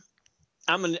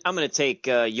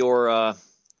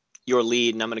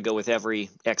lead, and I'm going to go with every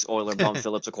ex-Oiler Bum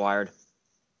Phillips acquired.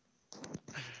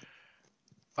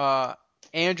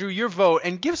 Andrew, your vote,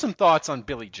 and give some thoughts on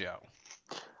Billy Joe.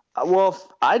 Well,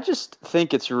 I just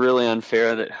think it's really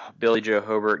unfair that Billy Joe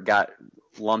Holbert got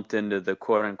lumped into the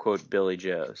quote-unquote Billy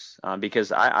Joes,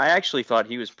 because I actually thought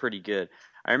he was pretty good.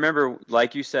 I remember,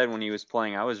 like you said, when he was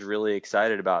playing, I was really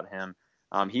excited about him.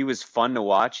 He was fun to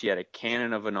watch. He had a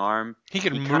cannon of an arm. He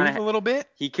could move a little bit.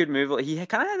 He could move. He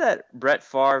kind of had that Brett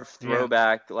Favre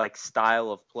throwback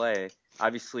style of play.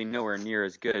 Obviously, nowhere near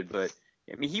as good, but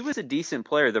I mean, he was a decent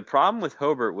player. The problem with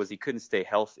Holbert was he couldn't stay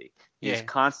healthy. He was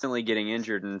constantly getting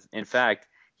injured, and in fact,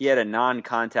 he had a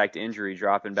non-contact injury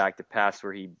dropping back to pass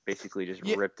where he basically just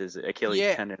ripped his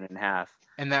Achilles tendon in half.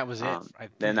 And that was it.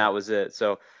 And that was it.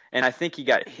 So, and I think he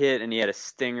got hit, and he had a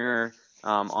stinger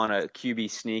on a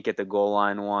QB sneak at the goal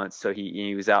line once. So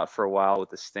he was out for a while with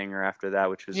the stinger after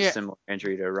that, which was a similar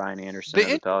injury to Ryan Anderson of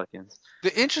the Pelicans.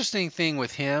 The interesting thing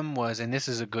with him was, and this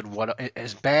is a good one,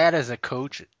 as bad as a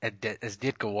coach as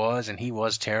Ditka was, and he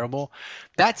was terrible,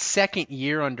 that second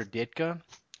year under Ditka,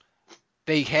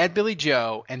 they had Billy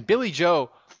Joe, and Billy Joe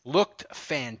looked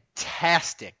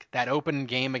fantastic that opening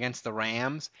game against the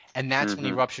Rams, and that's when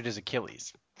he ruptured his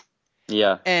Achilles.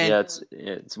 Yeah,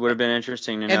 it would have been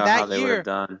interesting to know how they would have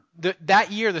done.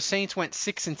 That year, the Saints went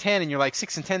 6-10, and you're like,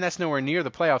 6-10, that's nowhere near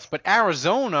the playoffs. But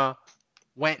Arizona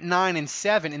went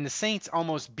 9-7, and the Saints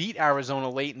almost beat Arizona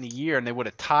late in the year, and they would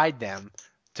have tied them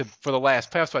for the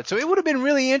last playoff spot. So it would have been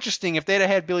really interesting if they'd have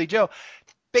had Billy Joe.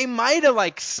 They might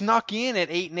have snuck in at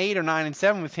 8-8 or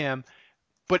 9-7 with him,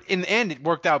 but in the end, it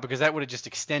worked out because that would have just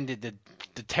extended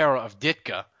the terror of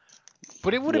Ditka.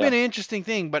 But it would have been an interesting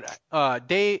thing. But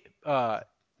Dave,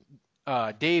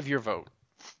 your vote.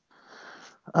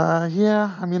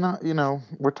 Yeah, I mean,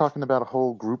 we're talking about a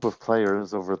whole group of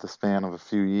players over the span of a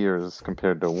few years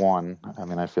compared to one. I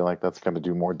mean, I feel like that's going to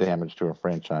do more damage to a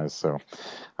franchise. So,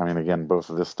 I mean, again, both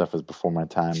of this stuff is before my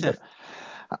time. But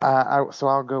so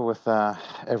I'll go with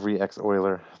every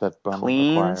ex-Oiler that Bum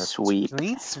acquired.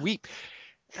 Clean sweep.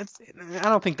 I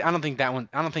don't think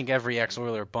every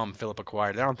ex-Oiler Bum Phillip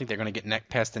acquired. I don't think they're going to get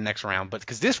past the next round. But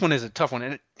because this one is a tough one,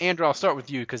 and Andrew, I'll start with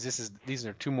you because these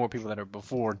are two more people that are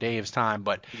before Dave's time.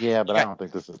 But I don't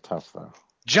think this is tough though.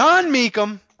 John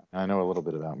Meekum. I know a little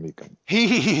bit about Meekum.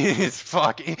 He is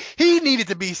fucking. He needed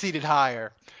to be seated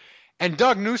higher. And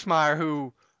Doug Nussmeier,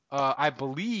 who I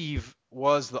believe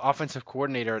was the offensive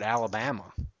coordinator at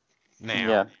Alabama. Now.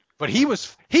 Yeah. But he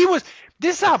was.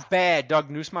 This is how bad Doug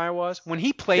Nussmeier was when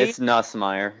he played. It's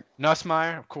Nussmeier.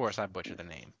 Nussmeier, of course, I butchered the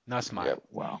name. Nussmeier. Yep.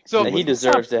 Wow. So he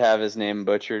deserves to have his name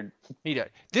butchered. He does.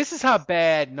 This is how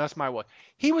bad Nussmeier was.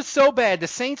 He was so bad. The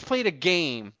Saints played a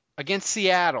game against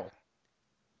Seattle,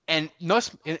 and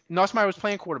Nussmeier was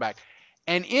playing quarterback.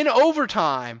 And in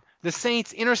overtime, the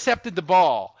Saints intercepted the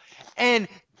ball, and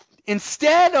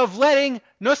instead of letting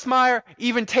Nussmeier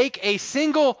even take a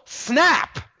single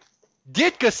snap,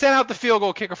 Ditka sent out the field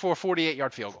goal kicker for a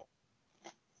 48-yard field goal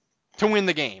to win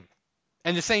the game.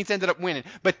 And the Saints ended up winning.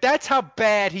 But that's how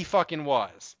bad he fucking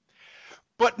was.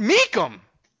 But Meekum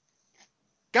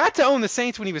got to own the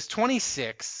Saints when he was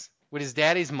 26 with his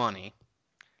daddy's money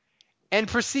and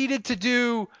proceeded to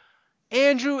do,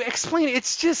 Andrew, explain it.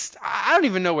 It's just, I don't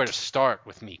even know where to start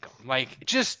with Meekum. Like,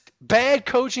 just bad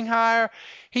coaching hire.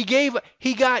 He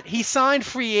signed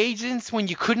free agents when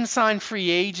you couldn't sign free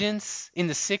agents in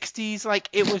the 60s. Like,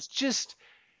 it was just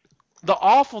the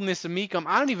awfulness of Meekum.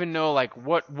 I don't even know, like,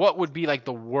 what would be, like,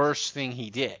 the worst thing he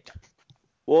did.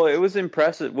 Well, it was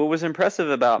impressive. What was impressive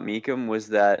about Meekum was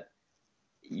that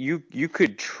you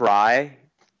could try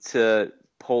to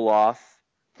pull off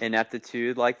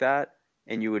ineptitude like that,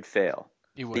 and you would fail.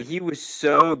 You would. He was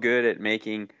so good at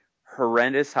making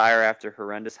horrendous hire after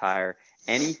horrendous hire.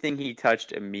 Anything he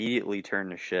touched immediately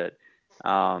turned to shit.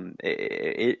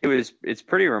 It's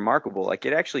pretty remarkable. Like,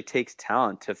 it actually takes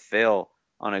talent to fail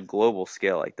on a global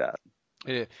scale like that.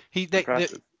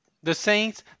 The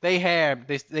Saints, they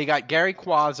got Gary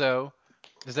Quazzo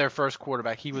as their first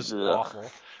quarterback. He was awful.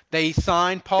 They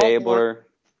signed Paul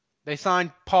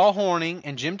Hornung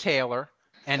and Jim Taylor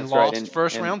and lost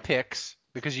first-round picks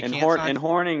because you can't sign. And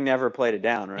Hornung never played it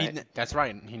down, right? That's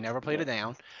right. He never played it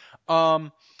down.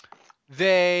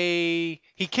 He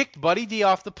kicked Buddy D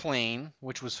off the plane,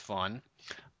 which was fun.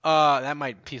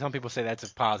 Some people say that's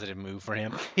a positive move for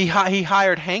him. He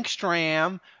hired Hank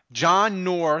Stram, John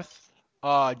North,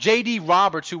 J.D.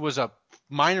 Roberts, who was a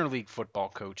minor league football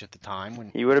coach at the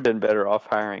time. He would have been better off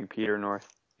hiring Peter North.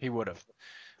 He would have,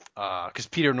 because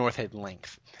Peter North had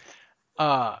length.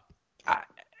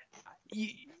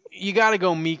 You got to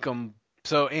go Meekum.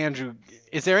 So, Andrew,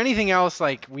 is there anything else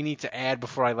like we need to add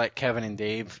before I let Kevin and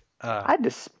Dave? I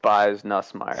despise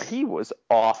Nussmeier. He was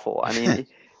awful. I mean,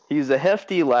 he's a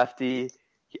hefty lefty.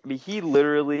 He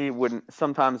literally would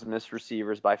sometimes miss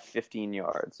receivers by 15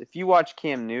 yards. If you watch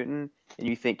Cam Newton and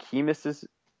you think he misses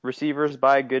receivers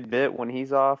by a good bit when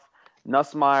he's off,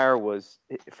 Nussmeier was,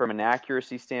 from an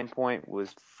accuracy standpoint,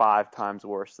 was 5 times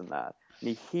worse than that. I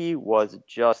mean, he was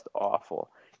just awful.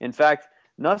 In fact,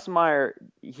 Nussmeier,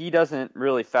 he doesn't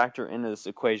really factor into this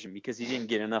equation because he didn't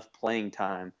get enough playing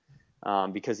time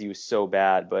because he was so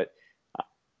bad. But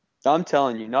I'm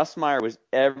telling you, Nussmeier was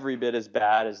every bit as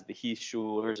bad as the Heath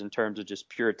Schulers in terms of just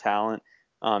pure talent.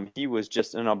 He was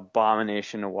just an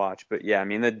abomination to watch. But yeah, I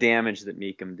mean, the damage that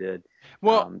Meekum did.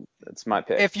 Well, that's my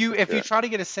pick. If you try to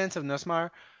get a sense of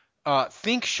Nussmeier,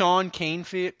 think Sean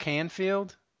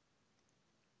Canfield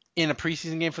in a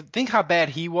preseason game. Think how bad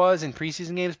he was in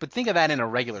preseason games, but think of that in a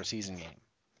regular season game.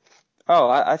 Oh,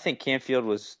 I think Canfield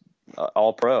was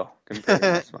all pro.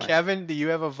 Kevin, do you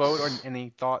have a vote or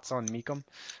any thoughts on Meekum?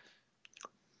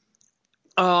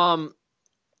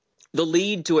 The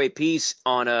lead to a piece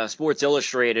on Sports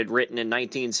Illustrated written in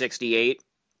 1968.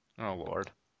 Oh, Lord.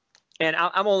 And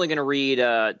I'm only going to read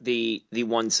the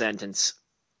one sentence,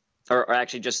 or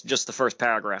actually just the first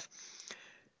paragraph.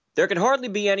 There can hardly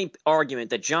be any argument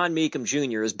that John Meekum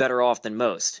Jr. is better off than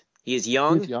most. He is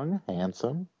young. He's young,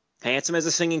 handsome. Handsome as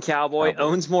a singing cowboy,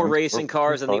 owns more racing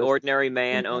cars than the ordinary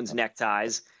man owns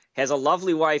neckties, has a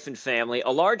lovely wife and family,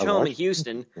 a large home in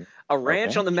Houston, a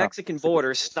ranch on the Mexican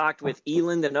border stocked with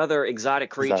eland and other exotic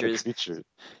creatures,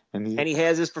 and he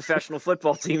has his professional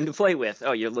football team to play with.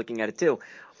 Oh, you're looking at it too.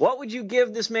 What would you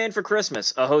give this man for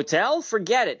Christmas? A hotel?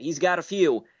 Forget it. He's got a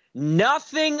few.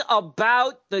 Nothing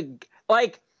about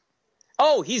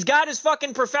he's got his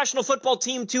fucking professional football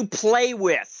team to play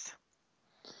with.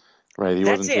 Right, he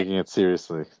wasn't taking it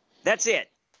seriously. That's it.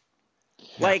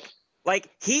 Yeah.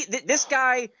 This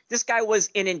guy was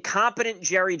an incompetent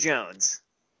Jerry Jones.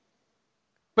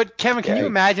 But Kevin, can you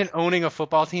imagine owning a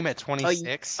football team at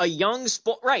 26? A young,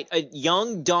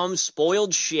 dumb,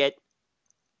 spoiled shit.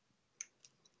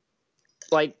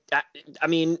 Like, I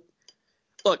mean,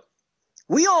 look,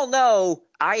 we all know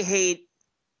I hate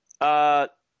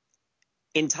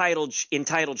entitled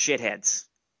shitheads.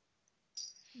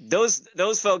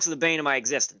 Those folks are the bane of my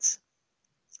existence.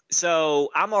 So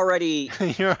I'm already.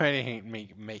 You already hate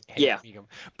me. Yeah.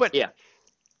 But yeah,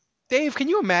 Dave, can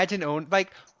you imagine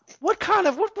what's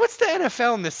the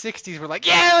NFL in the 60s? We're like,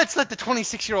 yeah, let's let the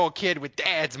 26-year-old kid with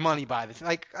dad's money buy this.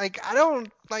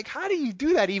 How do you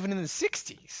do that even in the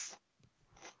 60s?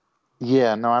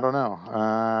 Yeah, no, I don't know.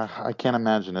 I can't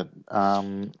imagine it. I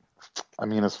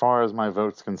mean, as far as my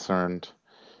vote's concerned,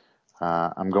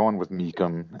 I'm going with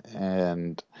Meekum,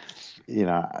 and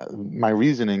my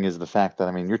reasoning is the fact that,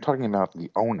 I mean, you're talking about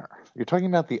the owner. You're talking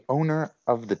about the owner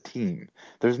of the team.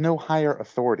 There's no higher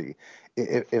authority.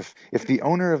 If the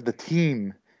owner of the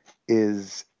team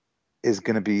is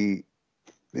going to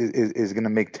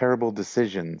make terrible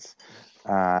decisions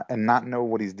and not know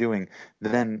what he's doing,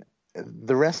 then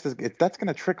the rest that's going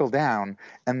to trickle down,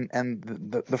 and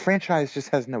the franchise just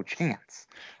has no chance.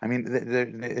 I mean,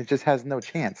 it just has no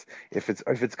chance if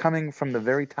it's coming from the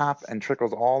very top and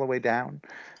trickles all the way down.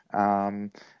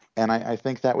 And I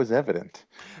think that was evident.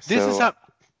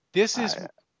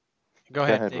 Go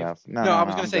ahead, Dave. Ralph. No, I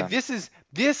was going to say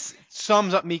this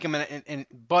sums up Meekum, and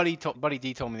Buddy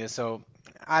D told me this, so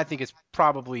I think it's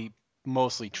probably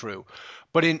mostly true.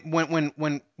 But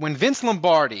when Vince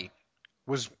Lombardi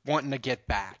was wanting to get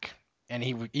back, and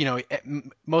he,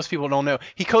 most people don't know,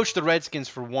 he coached the Redskins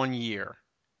for 1 year,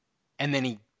 and then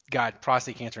he got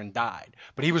prostate cancer and died.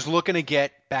 But he was looking to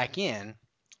get back in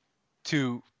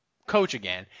to coach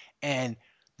again, and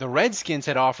the Redskins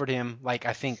had offered him, like,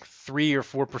 I think 3 or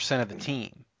 4% of the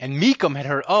team. And Meekum had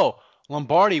heard,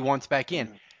 Lombardi wants back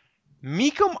in.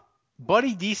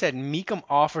 Buddy D said Meekum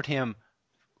offered him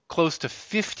close to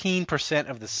 15%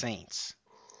 of the Saints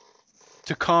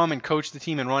to come and coach the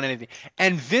team and run anything.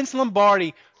 And Vince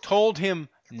Lombardi told him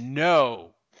no.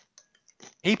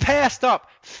 He passed up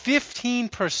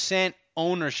 15%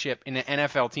 ownership in an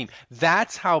NFL team.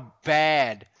 That's how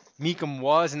bad Meekum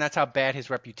was, and that's how bad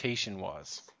his reputation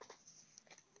was.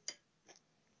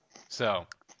 So,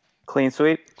 clean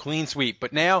sweep.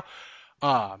 But now,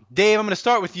 Dave, I'm going to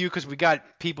start with you because we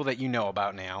got people that you know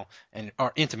about now and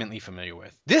are intimately familiar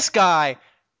with. This guy,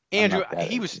 Andrew,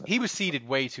 he was seated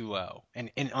way too low,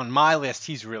 and on my list,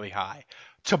 he's really high.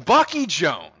 Tebucky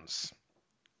Jones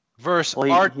versus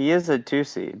he is a 2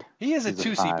 seed. He is a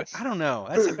 2 seed, but I don't know.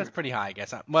 That's pretty high, I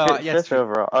guess. Fifth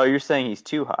overall. Oh, you're saying he's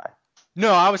too high.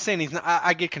 No, I was saying he's not.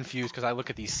 I get confused because I look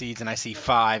at these seeds and I see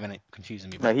 5 and it confuses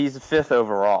me. No, he's 5th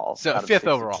overall. So 5th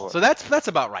overall. So that's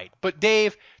about right. But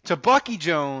Dave, Tebucky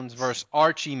Jones versus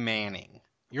Archie Manning.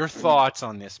 Your thoughts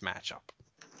on this matchup?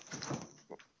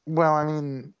 Well, I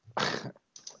mean,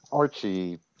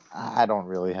 Archie, I don't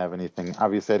really have anything.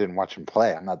 Obviously, I didn't watch him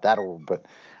play. I'm not that old, but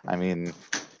I mean,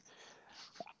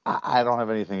 I don't have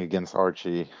anything against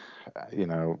Archie.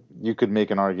 You could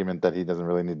make an argument that he doesn't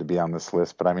really need to be on this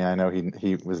list, but I mean, I know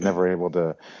he was never able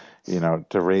to,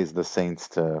 to raise the Saints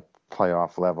to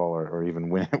playoff level or even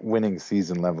winning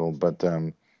season level. But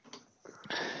and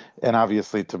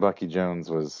obviously, Tebucky Jones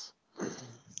was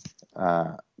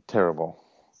terrible.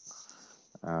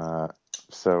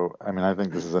 So I mean, I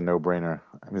think this is a no-brainer.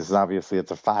 I mean,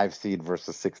 it's a 5 seed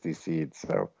versus 60 seed,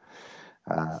 so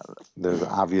there's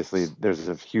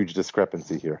a huge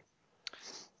discrepancy here.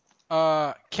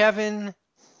 Kevin,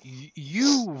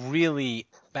 you really,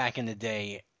 back in the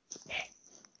day,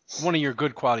 one of your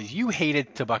good qualities, you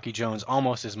hated Tebucky Jones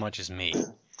almost as much as me.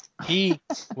 He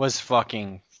was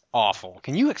fucking awful.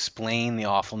 Can you explain the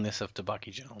awfulness of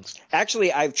Tebucky Jones?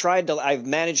 Actually, I've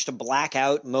managed to black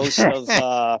out most of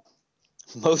a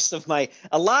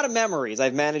lot of memories.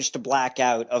 I've managed to black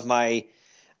out of my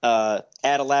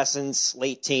adolescence,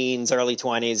 late teens, early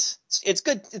 20s. It's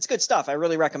good stuff. I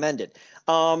really recommend it.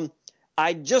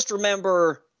 I just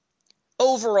remember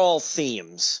overall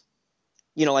themes,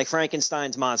 like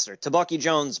Frankenstein's monster. Tebucky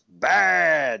Jones,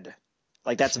 bad.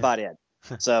 Like, that's about it.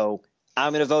 So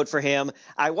I'm going to vote for him.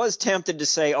 I was tempted to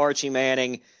say Archie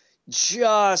Manning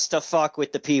just to fuck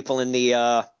with the people in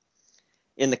the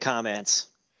comments.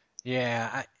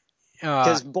 Yeah.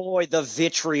 Because, boy, the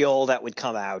vitriol that would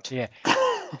come out. Yeah.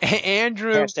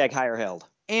 Andrew. Hashtag higher held.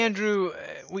 Andrew,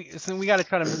 we got to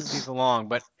try to move these along,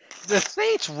 but the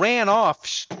Saints ran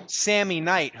off Sammy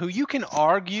Knight, who you can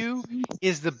argue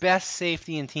is the best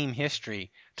safety in team history,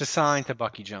 to sign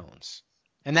Tebucky Jones.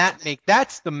 And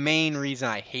that's the main reason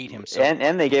I hate him so much.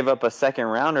 And they gave up a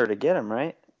 2nd rounder to get him,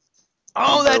 right?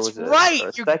 Oh, that's right.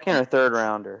 A 2nd or 3rd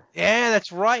rounder. Yeah,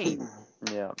 that's right.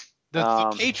 Yeah.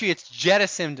 The Patriots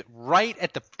jettisoned right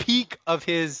at the peak of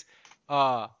his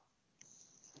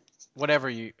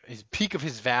peak of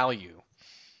his value.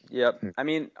 Yep. I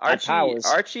mean,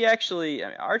 Archie actually,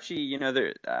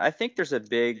 I think there's a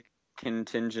big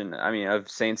contingent, of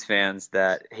Saints fans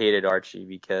that hated Archie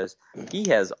because he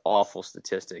has awful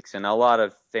statistics. And a lot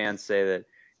of fans say that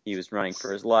he was running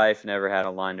for his life, never had a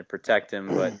line to protect him.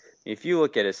 But if you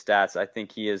look at his stats, I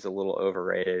think he is a little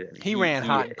overrated. He ran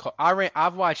hot and cold.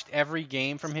 I've watched every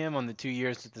game from him on the 2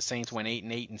 years that the Saints went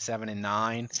 8-8 and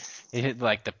 7-9. It hit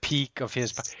like the peak of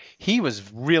his. He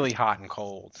was really hot and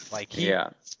cold. Like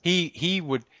he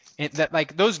would.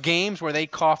 Like those games where they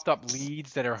coughed up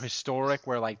leads that are historic,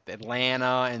 where like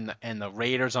Atlanta and the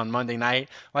Raiders on Monday night,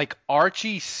 like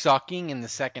Archie sucking in the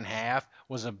second half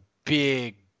was a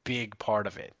big part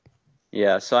of it.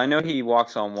 Yeah, so I know he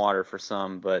walks on water for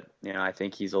some, but I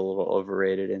think he's a little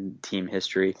overrated in team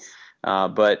history.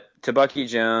 But Tebucky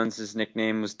Jones, his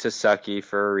nickname was Tasucky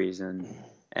for a reason.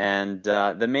 And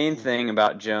the main thing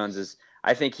about Jones is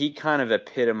I think he kind of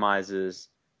epitomizes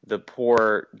the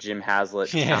poor Jim Haslett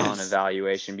talent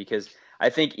evaluation, because I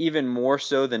think even more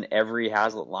so than every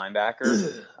Haslett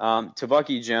linebacker,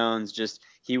 Tebucky Jones,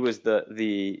 he was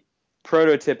the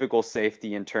prototypical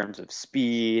safety in terms of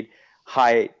speed,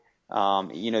 height.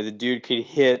 The dude could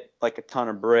hit like a ton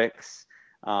of bricks,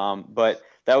 but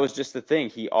that was just the thing.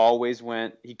 He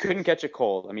couldn't catch a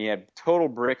cold. I mean, he had total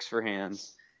bricks for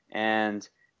hands, and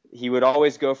he would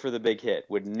always go for the big hit,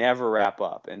 would never wrap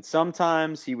up. And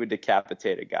sometimes he would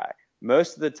decapitate a guy.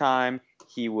 Most of the time,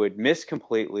 he would miss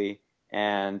completely,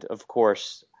 and of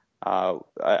course,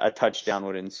 a touchdown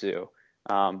would ensue.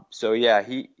 You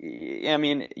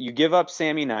give up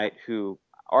Sammy Knight, who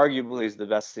arguably is the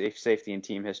best safety in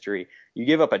team history. You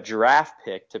give up a draft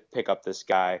pick to pick up this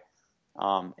guy,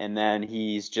 and then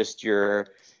he's just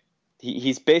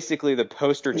he's basically the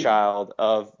poster child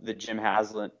of the Jim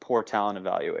Haslett poor talent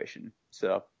evaluation.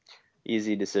 So,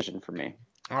 easy decision for me.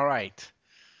 All right.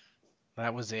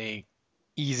 That was a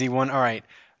easy one. All right.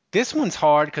 This one's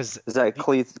hard because is that a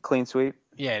clean sweep?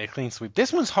 Yeah, the clean sweep.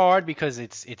 This one's hard because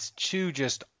it's two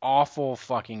just awful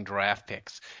fucking draft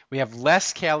picks. We have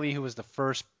Les Kelly, who was the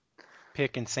first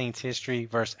pick in Saints history,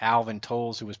 versus Alvin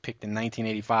Tolles, who was picked in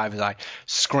 1985. As I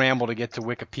scramble to get to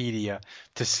Wikipedia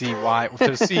to see why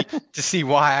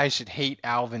I should hate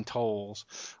Alvin Tolles.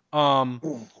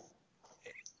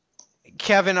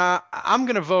 Kevin, I'm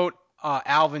gonna vote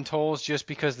Alvin Tolles just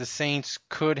because the Saints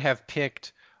could have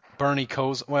picked Bernie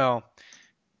Kosar. Well,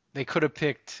 they could have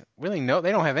picked they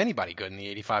don't have anybody good in the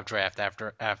 85 draft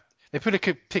after they could have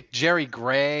picked Jerry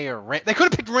Gray they could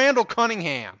have picked Randall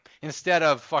Cunningham instead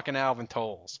of fucking Alvin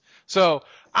Tolles. So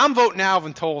I'm voting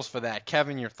Alvin Tolles for that.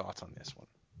 Kevin, your thoughts on this one?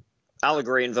 I'll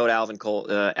agree and vote Alvin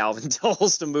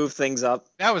Tolles to move things up.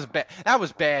 That was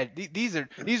bad. These are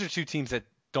two teams that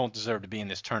don't deserve to be in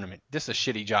this tournament. This is a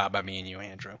shitty job by me and you,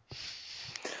 Andrew.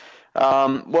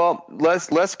 Well,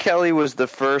 Les Kelly was the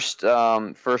first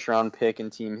round pick in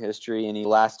team history, and he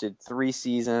lasted 3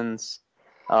 seasons.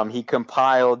 He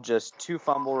compiled just 2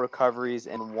 fumble recoveries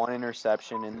and 1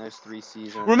 interception in those 3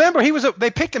 seasons. Remember,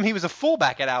 they picked him. He was a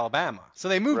fullback at Alabama, so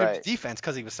they moved him to defense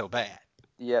because he was so bad.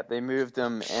 Yeah, they moved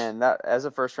him and that as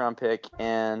a first round pick,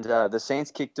 and the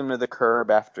Saints kicked him to the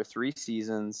curb after 3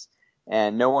 seasons,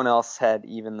 and no one else had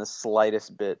even the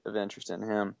slightest bit of interest in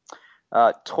him.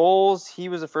 Tolles, he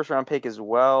was a first round pick as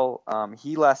well.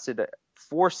 He lasted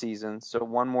 4 seasons, so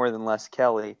 1 more than Les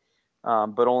Kelly,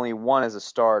 but only 1 as a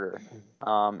starter.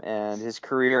 And his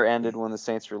career ended when the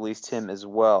Saints released him as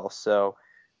well. So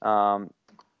I'm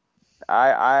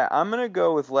going to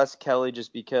go with Les Kelly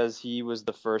just because he was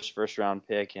the first round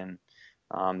pick, and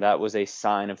that was a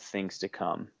sign of things to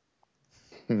come.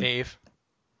 Dave?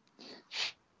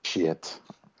 Shit.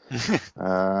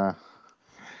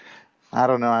 I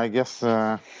don't know. I guess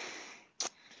I'm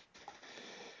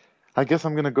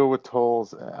going to go with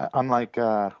Tolles. Unlike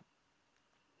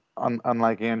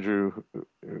Andrew,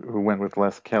 who went with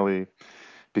Les Kelly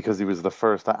because he was the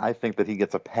first, I think that he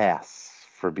gets a pass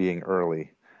for being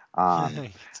early. I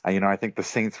think the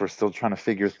Saints were still trying to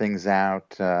figure things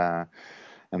out, and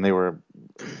they were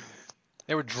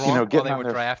drunk while they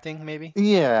were drafting, maybe.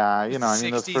 Yeah, those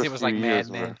 60s, it was like Mad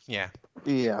Men. Yeah.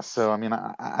 So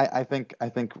I think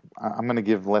I'm going to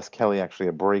give Les Kelly actually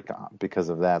a break because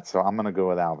of that. So I'm going to go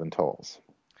with Alvin Tolles.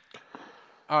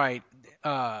 All right,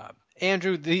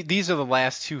 Andrew. These are the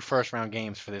last 2 first-round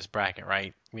games for this bracket,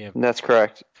 right? That's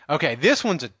correct. Okay, this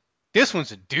one's a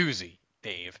doozy,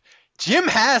 Dave. Jim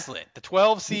Haslett, the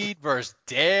 12 seed, versus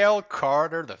Dale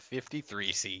Carter, the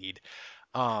 53 seed.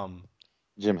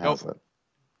 Jim Haslett.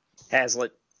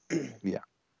 Haslett. Yeah.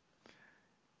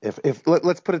 If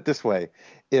let's put it this way,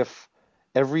 if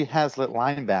every Haslett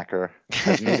linebacker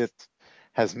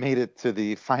has made it to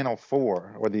the Final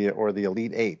 4 or the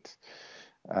Elite 8,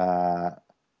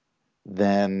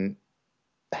 then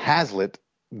Haslett,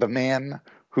 the man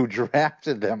who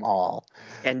drafted them all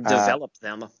and developed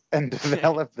them,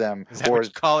 Is that what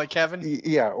you call it, Kevin?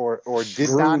 Yeah, or did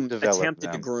not develop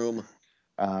attempted them, to groom.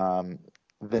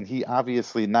 Then he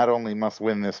obviously not only must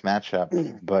win this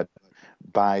matchup, but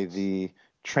by the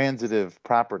transitive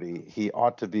property, he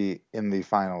ought to be in the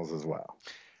finals as well.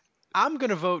 I'm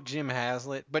going to vote Jim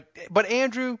Haslett, but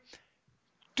Andrew,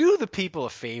 do the people a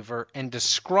favor and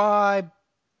describe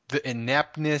the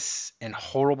ineptness and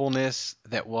horribleness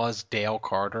that was Dale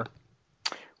Carter.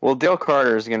 Well, Dale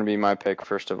Carter is going to be my pick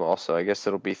first of all, so I guess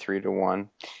it'll be 3-1.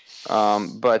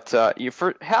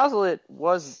 Haslett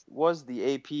was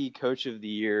the AP Coach of the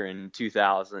Year in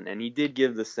 2000, and he did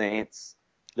give the Saints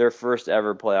their first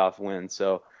ever playoff win.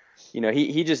 So,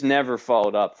 he just never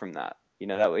followed up from that.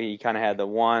 That way he kind of had the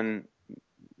one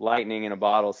lightning in a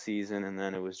bottle season, and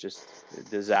then it was just a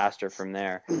disaster from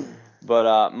there.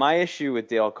 But my issue with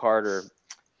Dale Carter,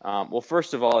 well,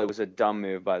 first of all, it was a dumb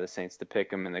move by the Saints to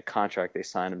pick him, and the contract they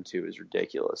signed him to is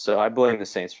ridiculous. So I blame the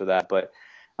Saints for that. But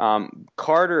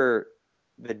Carter,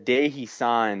 the day he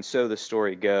signed, so the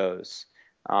story goes,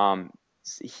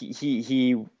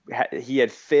 he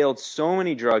had failed so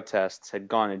many drug tests, had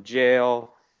gone to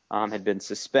jail, had been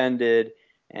suspended,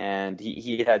 and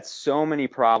he had so many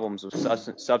problems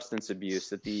with substance abuse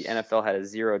that the NFL had a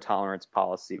zero tolerance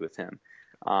policy with him.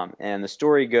 And the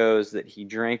story goes that he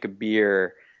drank a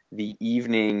beer the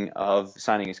evening of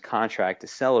signing his contract to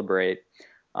celebrate,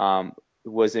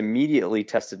 was immediately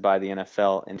tested by the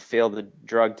NFL and failed the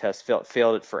drug test,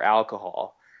 failed it for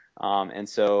alcohol. And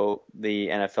so the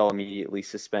NFL immediately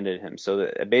suspended him.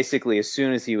 So basically, as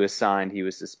soon as he was signed, he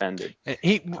was suspended.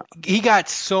 He got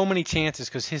so many chances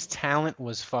because his talent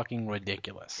was fucking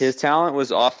ridiculous. His talent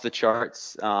was off the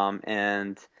charts.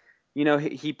 And, you know,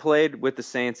 he played with the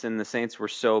Saints, and the Saints were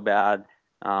so bad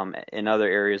in other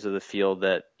areas of the field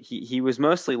that he was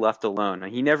mostly left alone.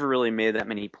 He never really made that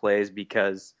many plays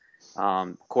because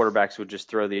quarterbacks would just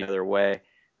throw the other way.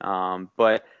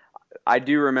 But I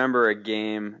do remember a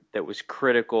game that was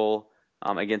critical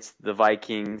against the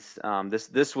Vikings.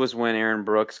 This was when Aaron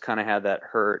Brooks kind of had that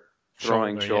hurt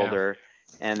throwing shoulder,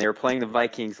 and they were playing the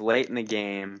Vikings late in the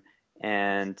game,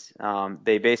 and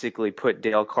they basically put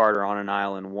Dale Carter on an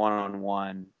island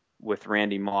one-on-one with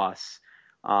Randy Moss,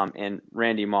 and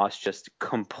Randy Moss just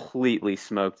completely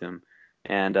smoked him.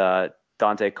 And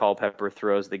Dante Culpepper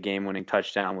throws the game-winning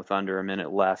touchdown with under a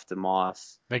minute left to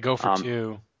Moss. They go for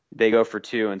two. They go for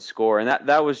two and score. And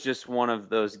that was just one of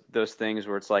those things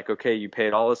where it's like, okay, you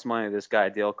paid all this money to this guy,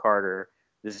 Dale Carter.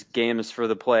 This game is for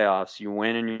the playoffs. You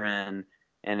win and you're in.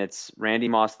 And it's Randy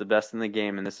Moss, the best in the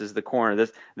game, and this is the corner.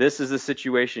 This is the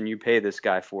situation you pay this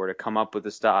guy for, to come up with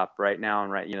a stop right now.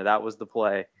 And that was the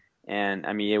play. And,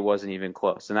 I mean, it wasn't even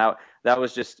close. And that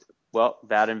was just, well,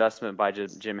 bad investment by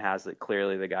Jim Haslett.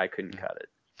 Clearly the guy couldn't cut it.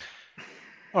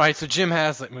 All right, so Jim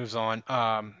Haslett moves on.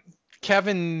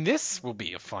 Kevin, this will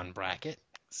be a fun bracket.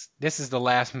 This is the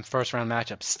last first-round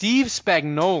matchup. Steve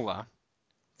Spagnuolo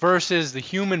versus the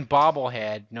human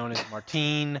bobblehead known as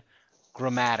Martin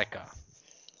Gramatica.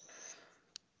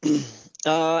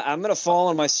 I'm gonna fall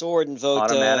on my sword and vote.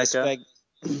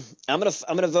 I'm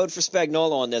gonna vote for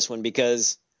Spagnuolo on this one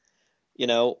because,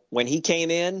 when he came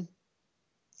in,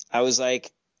 I was like,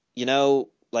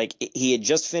 he had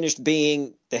just finished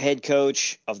being the head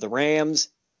coach of the Rams.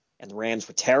 And the Rams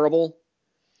were terrible,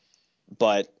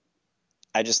 but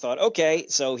I just thought, okay,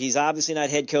 so he's obviously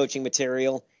not head coaching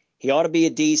material. He ought to be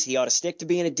a DC. He ought to stick to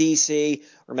being a DC.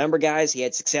 Remember, guys, he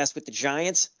had success with the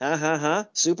Giants.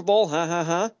 Super Bowl.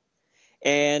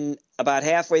 And about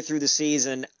halfway through the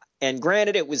season, and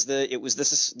granted, it was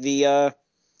the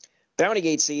Bounty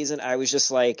Gate season. I was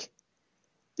just like,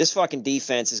 this fucking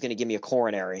defense is going to give me a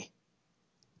coronary,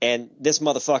 and this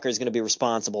motherfucker is going to be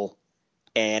responsible.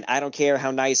 And I don't care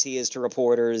how nice he is to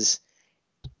reporters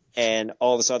and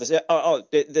all this other stuff.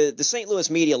 The St. Louis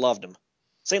media loved him.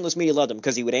 St. Louis media loved him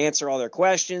because he would answer all their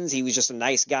questions. He was just a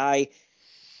nice guy.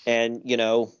 And,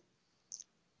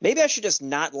 maybe I should just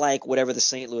not like whatever the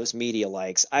St. Louis media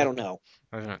likes. I don't know.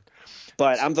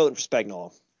 But I'm voting for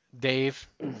Spagnuolo. Dave?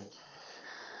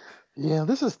 Yeah,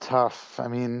 this is tough. I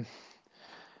mean,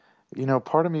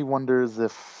 part of me wonders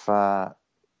if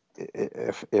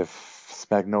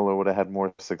Spagnuolo would have had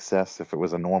more success if it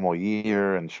was a normal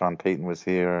year and Sean Payton was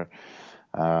here.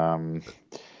 I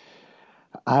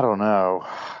don't know.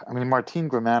 I mean, Martin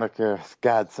Gramatica,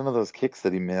 God, some of those kicks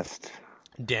that he missed.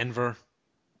 Denver.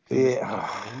 Yeah.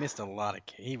 He missed a lot of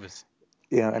kicks. He was.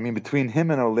 Yeah, I mean, between him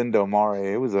and Olindo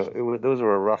Mare, those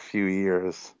were a rough few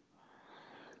years.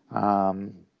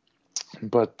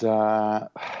 But man,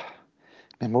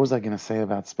 what was I going to say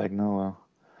about Spagnuolo?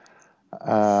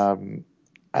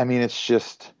 I mean, it's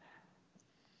just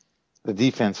the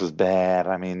defense was bad.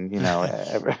 I mean,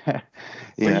 When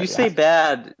you say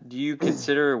bad, do you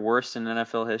consider worst in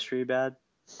NFL history bad?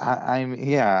 I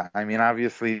mean,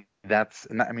 obviously that's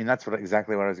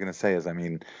exactly what I was going to say is, I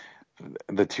mean,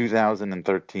 the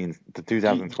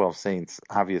 2012 Saints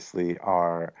obviously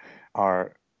are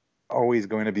always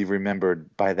going to be remembered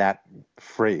by that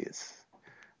phrase.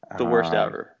 The worst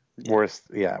ever. Worst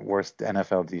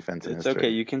NFL defense in history. It's okay,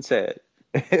 you can say it.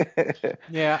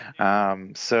 Yeah.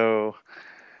 So,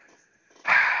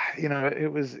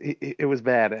 it was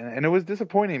bad, and it was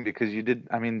disappointing because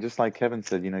just like Kevin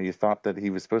said, you thought that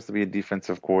he was supposed to be a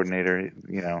defensive coordinator,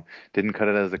 didn't cut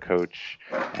it as a coach,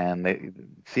 and it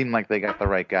seemed like they got the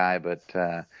right guy, but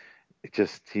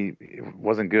it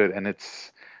wasn't good. And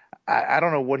I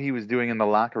don't know what he was doing in the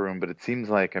locker room, but it seems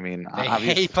like,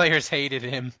 Players hated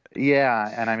him.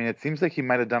 Yeah, and it seems like he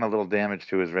might have done a little damage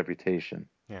to his reputation.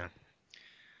 Yeah.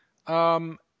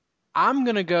 I'm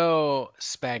gonna go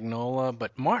Spagnuolo,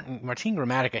 but Martin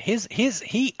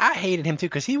Gramatica, I hated him too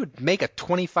because he would make a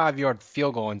 25-yard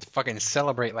field goal and fucking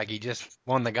celebrate like he just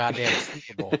won the goddamn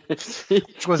Super Bowl,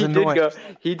 which was annoying.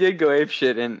 He did go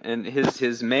apeshit, and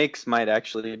his makes might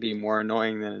actually be more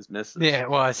annoying than his misses. Yeah, it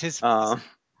was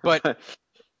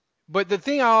but the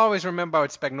thing I always remember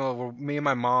about Spagnuolo, me and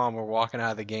my mom were walking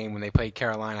out of the game when they played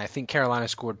Carolina. I think Carolina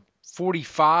scored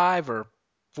 45 or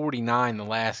 49 the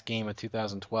last game of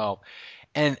 2012,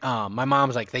 and my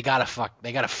mom's like, they gotta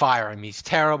fire him. He's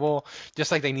terrible.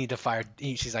 Just like they need to fire.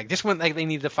 She's like, this one, like they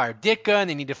need to fire Ditka and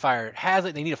they need to fire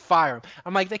Hazlitt. They need to fire him.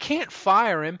 I'm like, they can't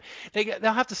fire him.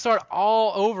 They'll have to start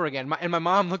all over again. And my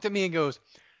mom looked at me and goes,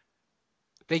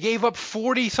 they gave up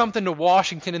 40-something to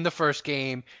Washington in the first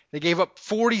game. They gave up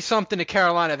 40-something to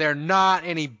Carolina. They're not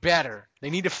any better. They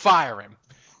need to fire him.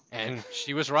 And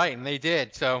she was right, and they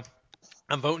did. So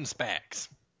I'm voting Spags.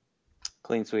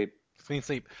 Clean sweep.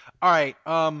 All right.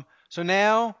 So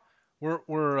now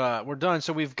we're done.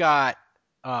 So we've got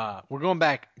we're going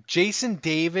back. Jason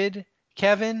David,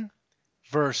 Kevin,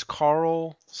 versus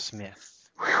Carl Smith.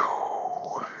 That's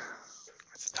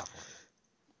a tough one.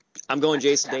 I'm going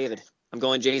Jason David.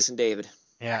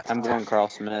 Yeah. I'm going Carl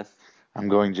Smith. I'm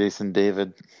going Jason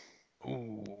David.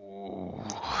 Ooh.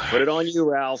 Put it on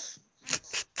you, Ralph.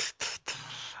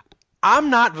 I'm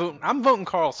not voting. I'm voting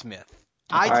Carl Smith.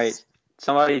 All right.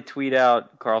 Somebody tweet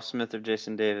out Carl Smith or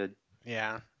Jason David.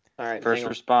 Yeah. All right. First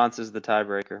response is the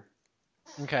tiebreaker.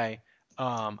 Okay.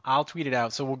 I'll tweet it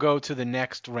out. So we'll go to the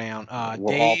next round. We'll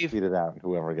Dave, all tweet it out,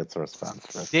 whoever gets the response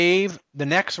first. Dave, the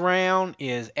next round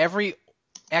is every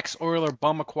ex-Oiler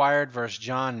bum acquired versus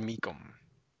John Meekum.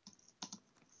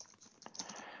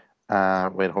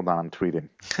 Wait, hold on. I'm tweeting.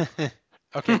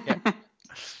 Okay. Yeah.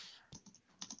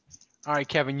 All right,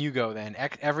 Kevin, you go then.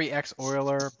 Every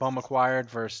ex-Oiler bum acquired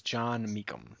versus John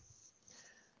Meekum.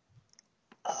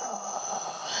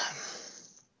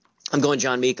 I'm going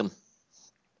John Meekum.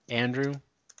 Andrew?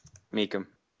 Meekum.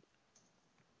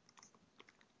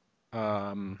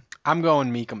 I'm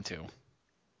going Meekum too.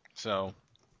 So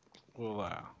we'll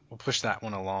push that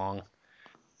one along.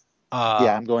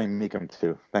 Yeah, I'm going Meekum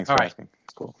too. Thanks for asking.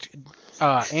 It's cool.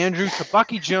 Andrew,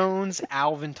 Tabucky Jones,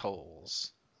 Alvin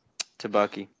Tolles.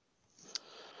 Tabucky.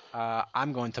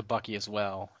 I'm going Tabucky as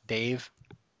well. Dave?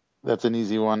 That's an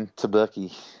easy one.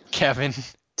 Tabucky. Kevin?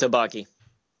 Tabucky.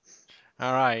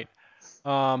 All right.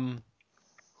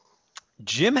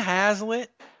 Jim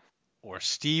Hazlitt or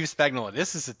Steve Spagnuolo?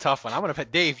 This is a tough one. I'm going to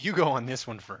put Dave, you go on this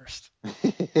one first.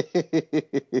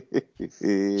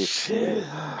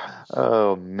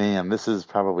 Oh, man. This is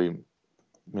probably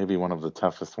maybe one of the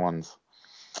toughest ones.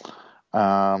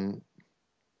 I'm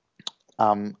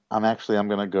going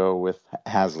to go with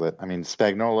Hazlitt. I mean,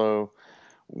 Spagnuolo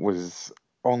was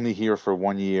only here for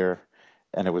 1 year,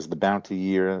 and it was the bounty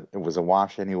year. It was a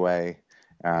wash anyway.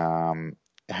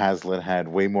 Hazlitt had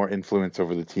way more influence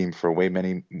over the team for way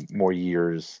many more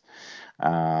years.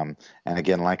 And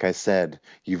again, like I said,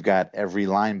 you've got every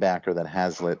linebacker that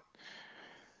Hazlitt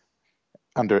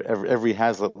under every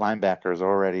Hazlitt linebacker is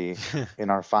already in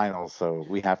our finals. So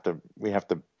we have to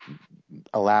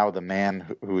allow the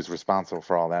man who is responsible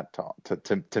for all that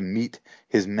to meet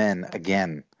his men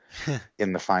again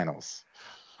in the finals.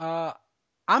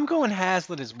 I'm going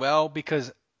Hazlitt as well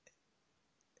because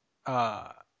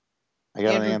I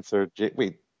got an answer.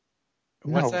 Wait.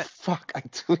 What's that? Fuck. I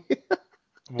tweeted.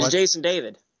 It's Jason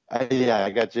David. Yeah,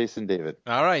 I got Jason David.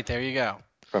 All right, there you go.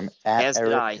 From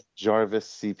Eric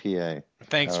Jarvis CPA.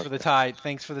 Thanks for the tie.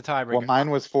 Thanks for the tiebreaker. Well, mine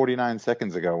was 49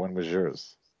 seconds ago. When was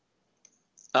yours?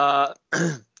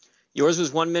 Yours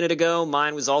was 1 minute ago.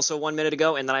 Mine was also 1 minute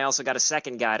ago. And then I also got a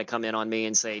second guy to come in on me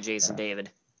and say Jason David.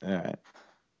 All right.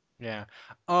 Yeah.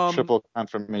 Triple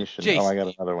confirmation. Jason, I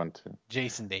got another one too.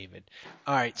 Jason David.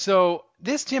 All right. So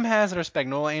this Jim Hazlitt or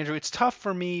Spagnuolo, Andrew, it's tough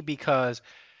for me because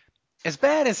as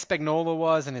bad as Spagnuolo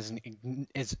was and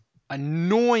as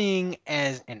annoying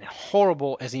and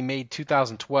horrible as he made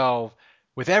 2012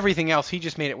 with everything else, he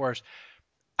just made it worse.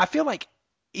 I feel like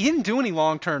he didn't do any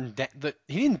long-term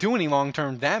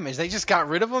damage. They just got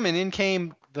rid of him, and in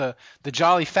came the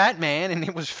jolly fat man, and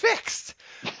it was fixed.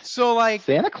 So like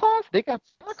Santa Claus, they got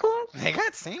Santa Claus. They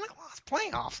got Santa Claus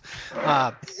playoffs.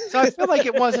 So I feel like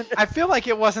it wasn't. I feel like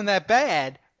it wasn't that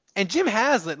bad. And Jim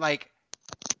Hazlitt, like,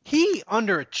 he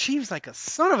underachieves like a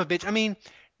son of a bitch. I mean,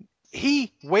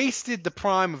 he wasted the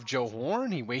prime of Joe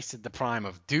Horn. He wasted the prime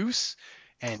of Deuce.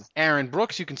 And Aaron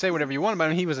Brooks, you can say whatever you want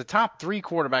about him. He was a top 3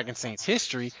 quarterback in Saints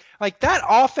history. Like, that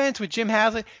offense with Jim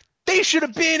Haslett, they should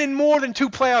have been in more than 2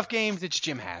 playoff games. It's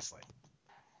Jim Haslett.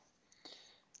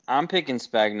 I'm picking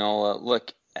Spagnuolo.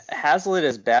 Look, Haslett,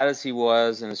 as bad as he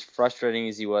was and as frustrating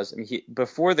as he was, I mean,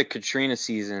 before the Katrina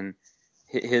season,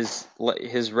 his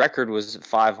record was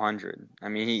 500. I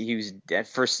mean, he was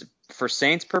for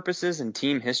Saints purposes and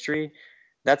team history.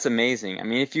 That's amazing. I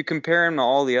mean, if you compare him to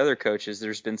all the other coaches,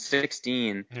 there's been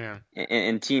 16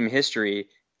 in team history.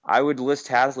 I would list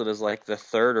Haslett as like the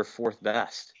 3rd or 4th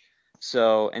best.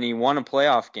 So, and he won a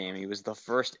playoff game. He was the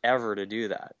first ever to do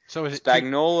that. So is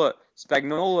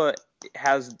Spagnuolo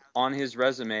has on his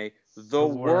resume the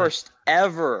worst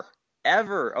ever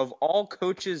of all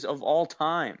coaches of all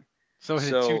time. So is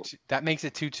it 2-2? That makes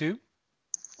it 2-2?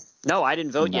 No, I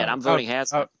didn't vote yet. I'm voting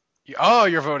Haslett. Oh,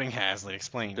 you're voting Haslett.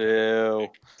 Explain. Boo.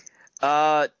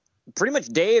 Pretty much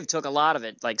Dave took a lot of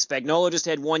it. Like, Spagnuolo just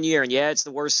had 1 year, and it's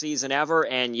the worst season ever,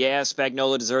 and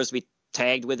Spagnuolo deserves to be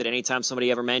tagged with it anytime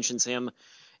somebody ever mentions him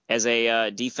as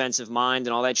a defensive mind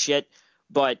and all that shit.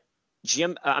 But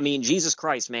Jesus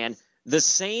Christ, man. The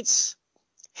Saints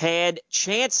had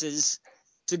chances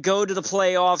to go to the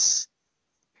playoffs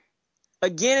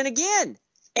again and again,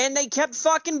 and they kept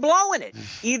fucking blowing it.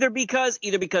 Either because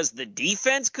the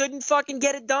defense couldn't fucking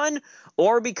get it done,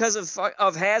 or because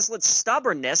of Haslett's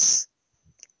stubbornness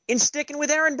in sticking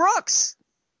with Aaron Brooks.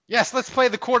 Yes, let's play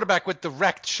the quarterback with the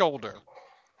wrecked shoulder.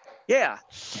 Yeah.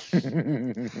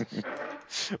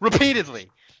 Repeatedly,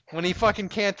 when he fucking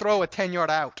can't throw a 10-yard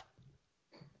out.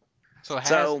 So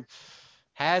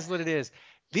Haslett it is.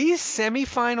 These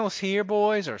semifinals here,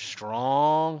 boys, are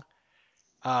strong.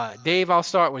 Dave, I'll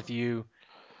start with you.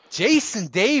 Jason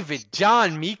David,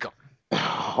 John Mecom.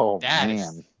 Oh,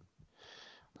 man.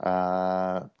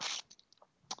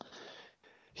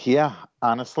 Yeah,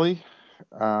 honestly,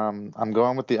 I'm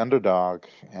going with the underdog,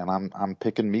 and I'm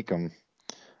picking Mecom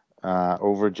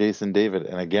over Jason David.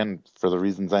 And again, for the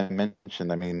reasons I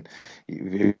mentioned, I mean,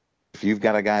 if you've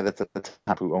got a guy that's at the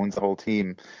top who owns the whole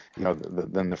team,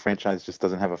 then the franchise just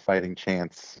doesn't have a fighting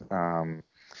chance.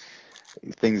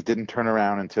 Things didn't turn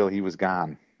around until he was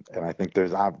gone, and I think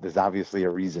there's obviously a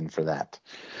reason for that.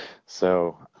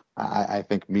 So I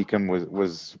think Mecom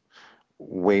was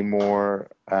way more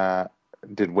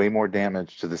did way more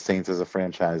damage to the Saints as a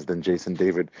franchise than Jason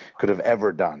David could have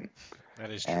ever done.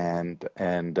 That is true.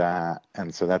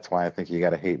 And so that's why I think you got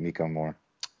to hate Mecom more.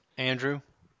 Andrew?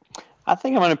 I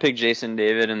think I'm going to pick Jason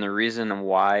David, and the reason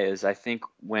why is I think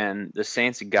when the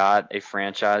Saints got a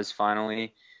franchise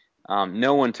finally,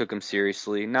 no one took him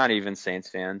seriously, not even Saints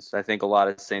fans. I think a lot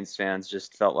of Saints fans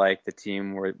just felt like the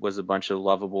team was a bunch of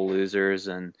lovable losers,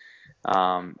 and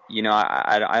I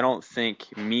don't think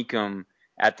Mecom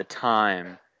at the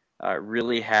time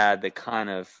really had the kind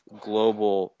of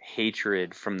global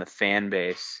hatred from the fan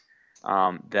base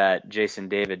that Jason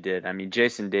David did. I mean,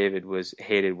 Jason David was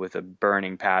hated with a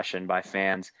burning passion by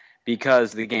fans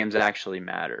because the games actually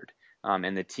mattered,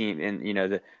 and the team,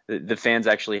 and the fans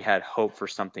actually had hope for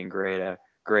something greater.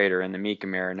 In the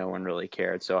Mecom era, no one really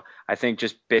cared. So I think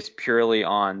just based purely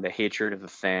on the hatred of the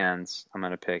fans, I'm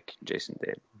going to pick Jason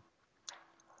David.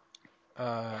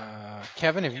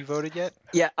 Kevin, have you voted yet?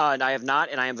 Yeah, and I have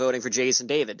not, and I am voting for Jason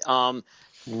David.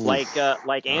 Like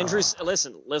Andrew,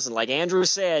 listen, like Andrew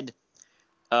said,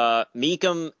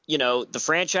 Mecom, the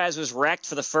franchise was wrecked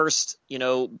for the first,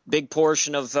 big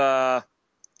portion of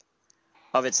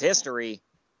its history,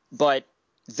 but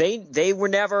they were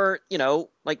never,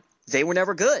 they were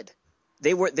never good.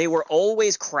 They were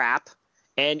always crap,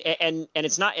 and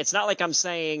it's not like I'm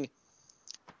saying,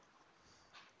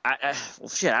 I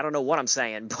don't know what I'm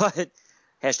saying, but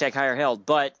hashtag higher held,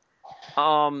 but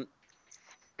how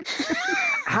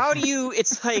do you?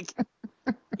 It's like,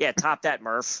 yeah, top that,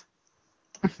 Murph.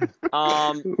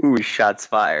 Ooh, shots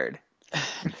fired.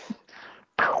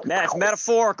 That's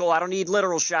metaphorical. I don't need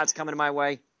literal shots coming my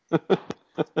way. But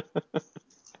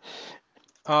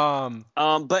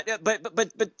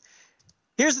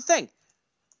here's the thing: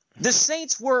 the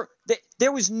Saints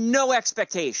there was no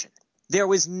expectation. There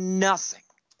was nothing.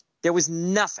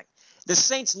 The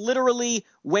Saints literally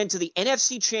went to the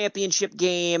NFC Championship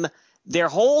game. Their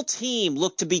whole team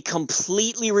looked to be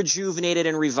completely rejuvenated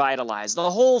and revitalized.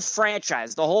 The whole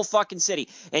franchise, the whole fucking city.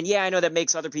 And yeah, I know that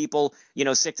makes other people,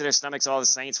 sick to their stomachs. All the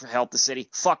Saints help the city.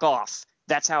 Fuck off.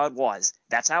 That's how it was.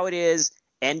 That's how it is.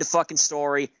 End of fucking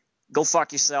story. Go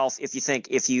fuck yourself if you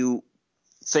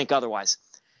think otherwise.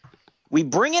 We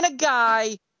bring in a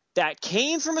guy that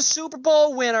came from a Super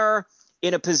Bowl winner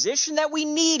in a position that we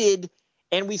needed,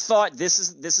 and we thought this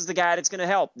is the guy that's going to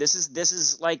help. This is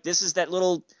that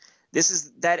little This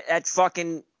is that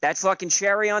fucking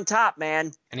cherry on top,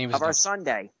 man, of our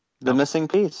Sunday. The missing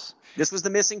piece. This was the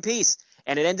missing piece,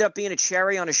 and it ended up being a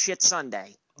cherry on a shit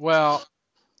Sunday. Well,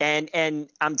 and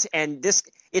this,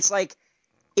 it's like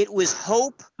it was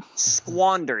hope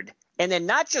squandered, and then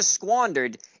not just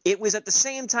squandered. It was at the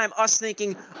same time us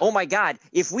thinking, oh my God,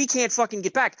 if we can't fucking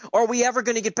get back, are we ever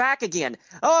going to get back again?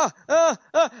 I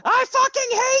fucking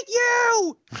hate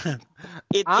you.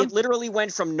 It literally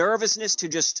went from nervousness to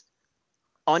just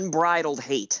unbridled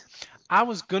hate. I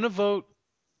was going to vote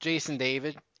Jason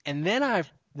David, and then I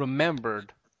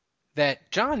remembered that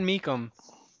John Meekum,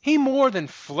 he more than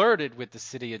flirted with the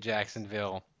city of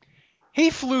Jacksonville.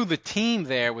 He flew the team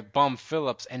there with Bum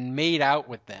Phillips and made out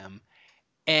with them,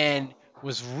 and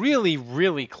was really,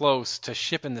 really close to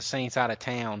shipping the Saints out of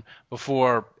town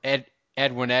before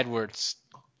Edwin Edwards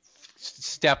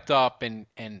stepped up and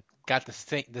got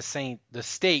the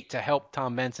state to help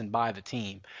Tom Benson buy the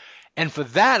team. And for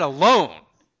that alone,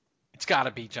 it's got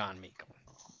to be John Meekum.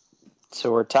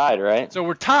 So we're tied, right? So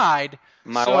we're tied.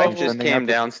 My wife just came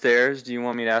downstairs. Do you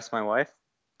want me to ask my wife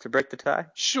to break the tie?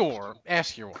 Sure.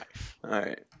 Ask your wife. All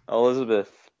right.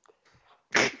 Elizabeth,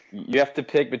 you have to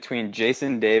pick between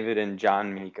Jason David and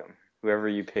John Meekum. Whoever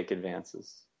you pick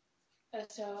advances.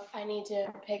 So I need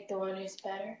to pick the one who's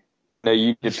better? No, you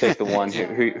need to pick the one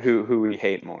who we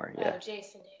hate more. Yeah. Oh,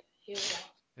 Jason David.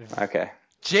 Okay.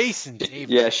 Jason David.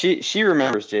 Yeah, she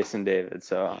remembers Jason David,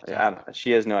 so I don't know.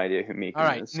 She has no idea who Meekum All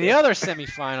right, is. in the other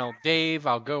semifinal, Dave,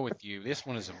 I'll go with you. This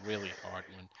one is a really hard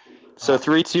one. So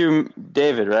 3-2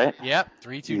 David, right? Yep,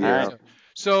 3-2 Yeah. David.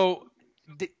 So,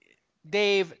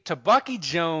 Dave, to Bucky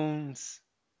Jones,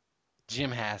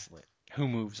 Jim Haslett, who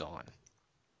moves on?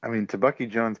 I mean, Bucky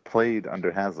Jones played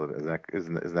under Haslett. Is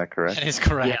that correct? That is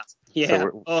correct. Yeah.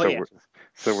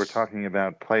 So we're talking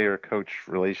about player-coach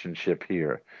relationship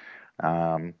here.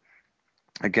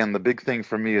 Again, the big thing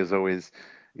for me is always,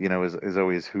 is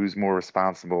always who's more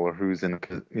responsible or who's in,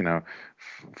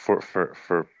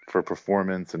 for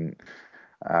performance and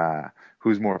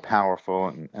who's more powerful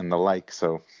and the like.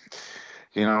 So,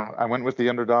 I went with the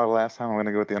underdog last time. I'm going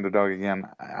to go with the underdog again.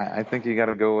 I think you got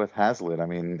to go with Haslett. I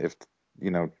mean, if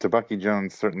Bucky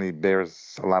Jones certainly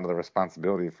bears a lot of the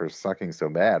responsibility for sucking so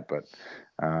bad, but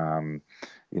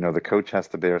the coach has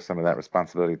to bear some of that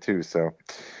responsibility too. So.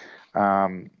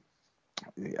 And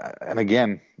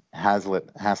again, Haslett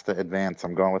has to advance.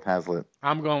 I'm going with Haslett.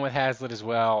 I'm going with Haslett as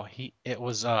well. It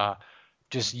was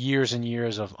just years and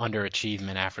years of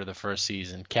underachievement after the first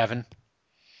season. Kevin?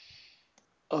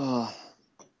 Come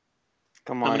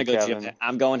on, I'm gonna go Kevin. Jim.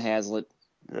 I'm going Haslett.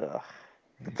 Ugh.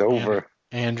 It's over.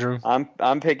 Andrew?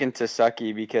 I'm picking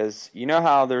Tassucki because you know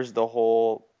how there's the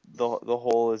whole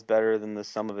is better than the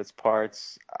sum of its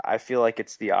parts. I feel like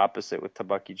it's the opposite with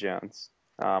Bucky Jones.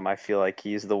 I feel like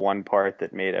he's the one part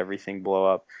that made everything blow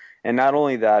up. And not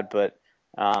only that, but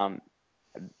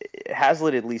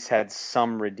Haslett at least had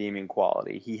some redeeming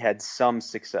quality. He had some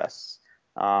success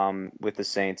with the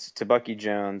Saints. Bucky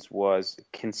Jones was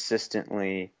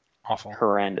consistently awful,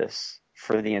 horrendous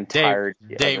for the entire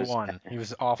day one. He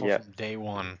was awful from day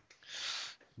one.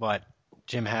 But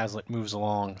Jim Haslett moves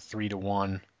along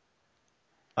 3-1.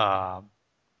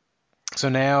 So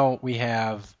now we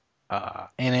have...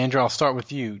 and Andrew, I'll start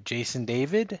with you. Jason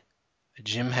David,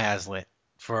 Jim Haslett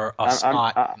for a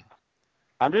spot.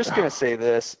 I'm just gonna say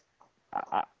this.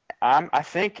 I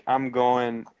think I'm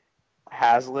going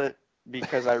Haslett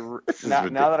because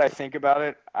now that I think about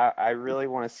it, I really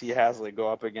want to see Haslett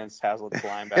go up against Haslett's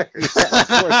linebackers.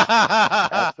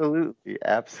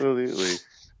 Absolutely.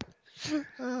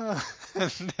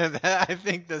 I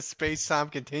think the space-time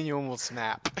continuum will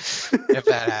snap if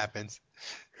that happens.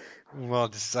 Well,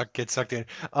 just get sucked in.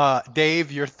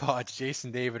 Dave, your thoughts,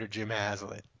 Jason David or Jim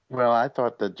Haslett? Well, I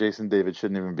thought that Jason David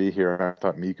shouldn't even be here. I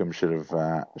thought Meekum should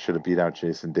have beat out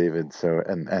Jason David. So,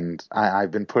 and I've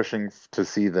been pushing to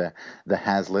see the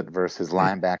Haslett versus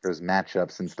linebackers matchup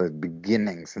since the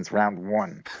beginning, since round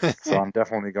one. So I'm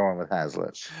definitely going with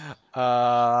Haslett.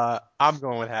 I'm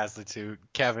going with Haslett too.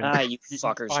 Kevin, you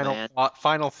fuckers, man.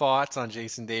 Final thoughts on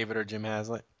Jason David or Jim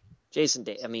Haslett? Jason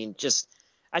David. I mean,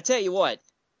 I tell you what.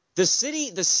 The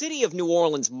city of New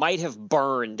Orleans might have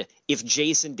burned if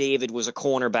Jason David was a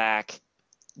cornerback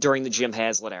during the Jim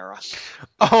Haslett era.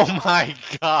 Oh my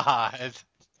God!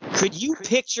 Could you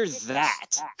picture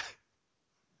that?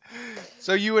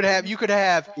 So you could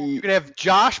have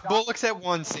Josh Bullocks at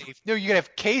one safety. No, you could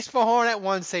have Case Fahorn at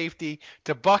one safety,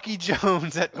 to Bucky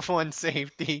Jones at one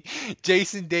safety,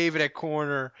 Jason David at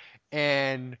corner,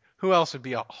 and who else would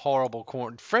be a horrible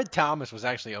corner? Fred Thomas was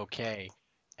actually okay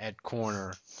at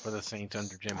corner for the Saints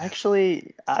under Jim.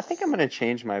 Actually, I think I'm going to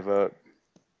change my vote.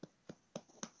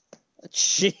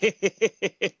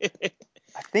 I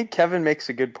think Kevin makes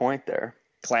a good point there.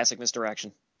 Classic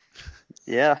misdirection.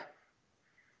 Yeah.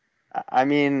 I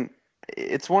mean,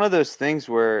 it's one of those things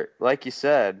where, like you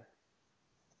said,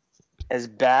 as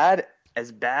bad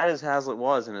as Hazlitt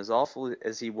was and as awful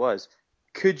as he was,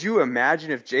 could you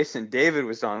imagine if Jason David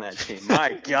was on that team?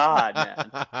 My God,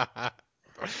 man.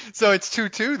 So it's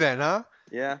 2-2 then, huh?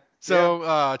 Yeah.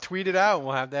 So tweet it out.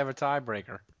 We'll have to have a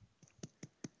tiebreaker.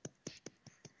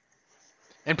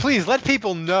 And please let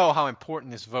people know how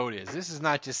important this vote is. This is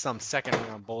not just some second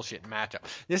round bullshit matchup.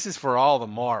 This is for all the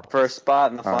marbles. For a spot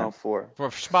in the Final Four. For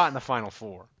a spot in the Final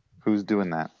Four. Who's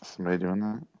doing that? Somebody doing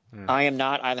that? I am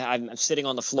not. I'm sitting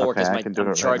on the floor because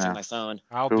I'm charging my phone.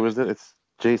 Who is it? It's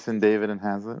Jason, David, and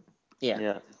Hazlitt?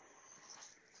 Yeah.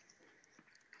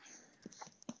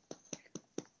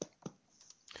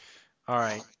 All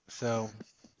right. So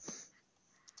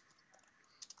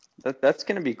that's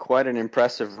going to be quite an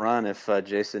impressive run if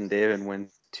Jason David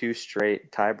wins 2 straight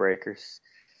tiebreakers.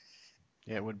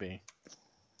 Yeah, it would be.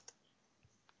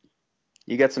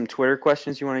 You got some Twitter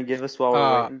questions you want to give us while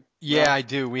we're waiting? Yeah, I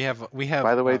do. We have.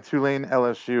 By the way, Tulane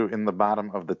LSU in the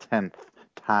bottom of the 10th,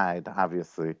 tied,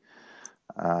 obviously.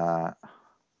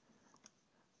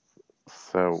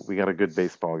 So we got a good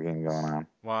baseball game going on.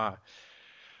 Wow.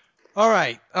 All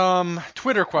right.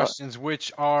 Twitter questions,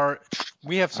 which are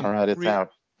we have some. All right, it's out.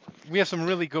 We have some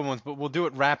really good ones, but we'll do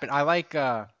it rapid. I like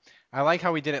how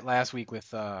we did it last week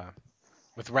with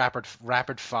rapid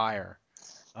fire,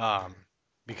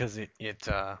 because it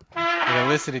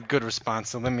elicited good response.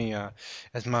 So let me,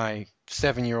 as my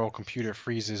 7-year-old computer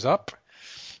freezes up.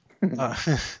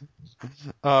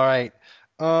 All right.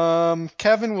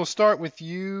 Kevin, we'll start with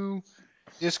you.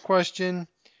 This question.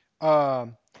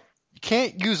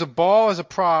 Can't use a ball as a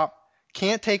prop.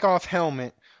 Can't take off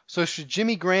helmet. So should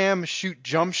Jimmy Graham shoot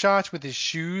jump shots with his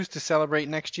shoes to celebrate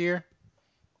next year?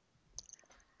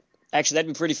 Actually,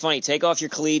 that'd be pretty funny. Take off your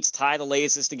cleats, tie the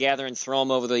laces together, and throw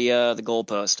them over the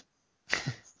goalpost.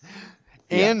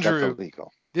 Andrew, that's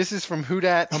illegal. This is from Who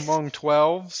Dat Among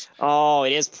 12s. Oh,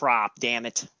 it is prop. Damn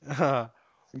it. Yeah,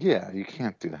 you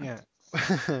can't do that. Yeah.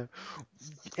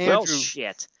 Well,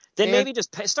 shit. Then maybe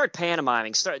just start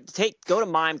pantomiming. Go to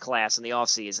mime class in the off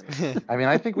season. I mean,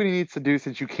 I think what he needs to do,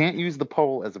 since you can't use the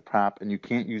pole as a prop and you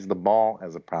can't use the ball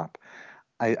as a prop,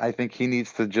 I think he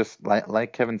needs to just,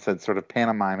 like Kevin said, sort of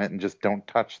pantomime it and just don't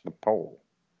touch the pole.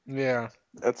 Yeah.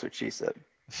 That's what she said.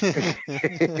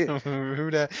 Who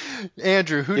dat?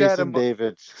 Andrew, who Jason dat?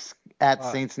 David at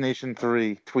Saints Nation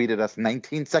 3 tweeted us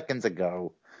 19 seconds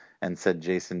ago and said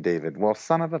Jason David. Well,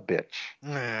 son of a bitch.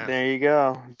 Yeah. There you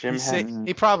go.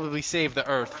 He probably saved the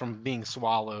Earth from being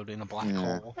swallowed in a black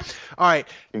hole. All right.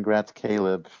 Congrats,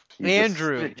 Caleb.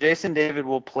 Andrew. Jason David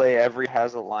will play every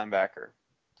Hazlitt linebacker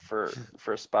for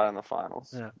a spot in the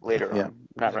finals later on.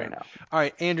 Not right now. All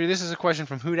right, Andrew, this is a question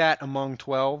from Who Dat Among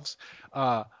 12s.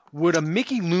 Would a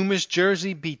Mickey Loomis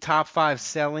jersey be top 5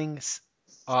 selling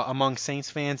among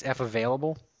Saints fans if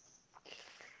available?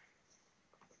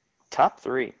 Top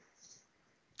 3.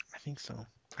 I think so.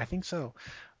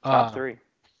 Top 3.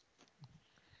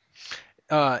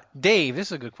 Dave, this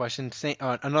is a good question.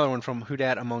 Another one from Who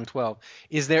Dat Among 12.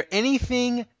 Is there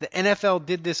anything the NFL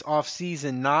did this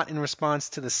offseason not in response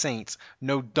to the Saints?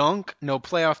 No dunk, no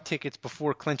playoff tickets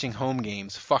before clinching home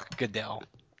games. Fuck Goodell.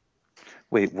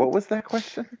 Wait, what was that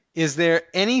question? Is there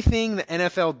anything the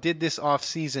NFL did this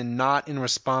offseason not in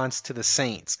response to the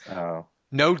Saints? Oh.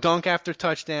 No dunk after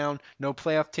touchdown, no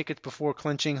playoff tickets before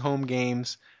clinching home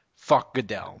games. Fuck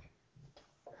Goodell.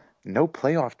 No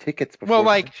playoff tickets before. Well,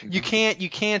 like you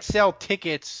can't sell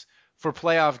tickets for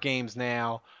playoff games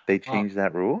now. They changed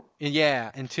that rule?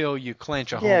 Yeah, until you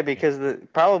clinch a home. Yeah,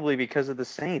 probably because of the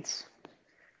Saints.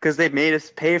 Because they made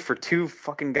us pay for 2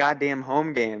 fucking goddamn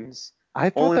home games.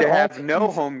 I thought only that to have teams, no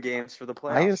home games for the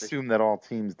playoffs. I assumed that all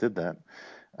teams did that.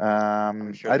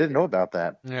 Sure I didn't know about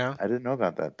that. Yeah. I didn't know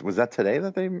about that. Was that today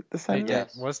that they decided?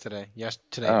 Yes, it was today. Yes,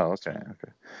 today. Oh, okay.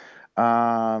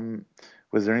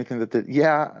 Was there anything that did?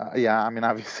 Yeah. I mean,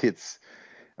 obviously, it's,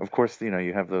 of course,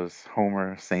 you have those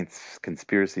Homer Saints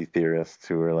conspiracy theorists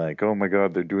who are like, oh my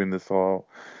God, they're doing this all,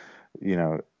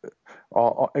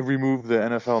 every move the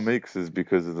NFL makes is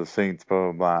because of the Saints,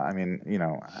 blah, blah, blah. I mean,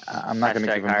 I'm not going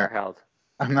to give them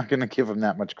I'm not going to give them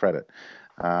that much credit.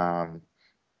 But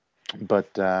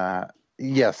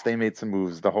yes, they made some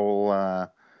moves. The whole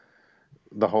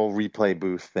replay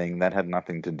booth thing that had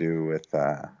nothing to do with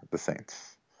the Saints.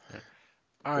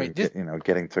 All right, getting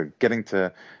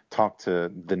to talk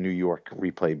to the New York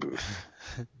replay booth.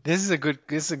 This is a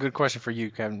good question for you,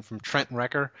 Kevin, from Trent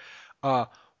Recker.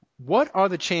 What are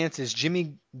the chances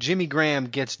Jimmy Graham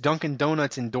gets Dunkin'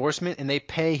 Donuts endorsement and they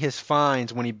pay his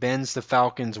fines when he bends the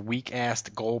Falcons'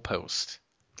 weak-assed goalpost?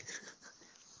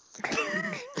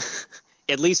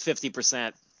 At least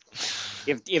 50%.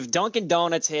 If Dunkin'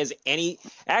 Donuts has any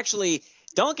 – actually,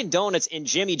 Dunkin' Donuts and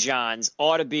Jimmy John's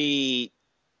ought to be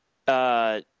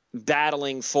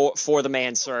battling for the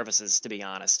man's services, to be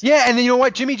honest. Yeah, and then you know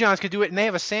what? Jimmy John's could do it, and they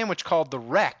have a sandwich called the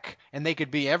Wreck, and they could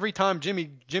be every time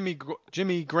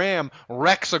Jimmy Graham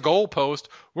wrecks a goalpost,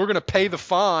 we're going to pay the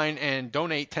fine and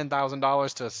donate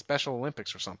 $10,000 to Special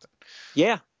Olympics or something.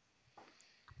 Yeah.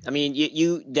 I mean,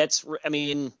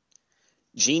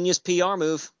 genius PR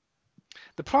move.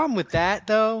 The problem with that,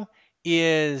 though,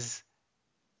 is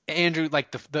Andrew,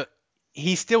 like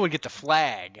he still would get the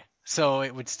flag. So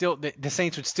it would still the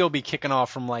Saints would still be kicking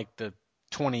off from like the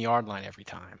 20-yard line every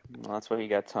time. Well, that's why you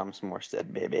got Thomas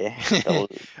Morstead, baby. All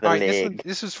right,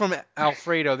 this is from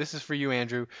Alfredo. This is for you,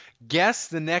 Andrew. Guess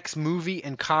the next movie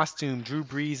and costume Drew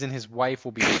Brees and his wife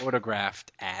will be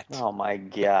photographed at. Oh my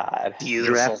God!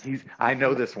 Beautiful. I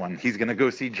know this one. He's gonna go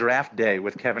see Draft Day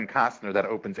with Kevin Costner that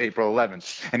opens April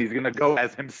 11th, and he's gonna go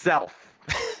as himself.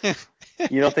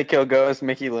 You don't think he'll go as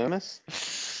Mickey Loomis?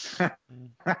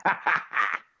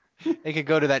 They could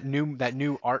go to that new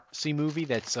artsy movie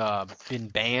that's been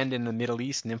banned in the Middle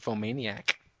East,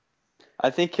 Nymphomaniac. I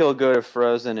think he'll go to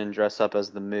Frozen and dress up as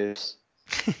the moose.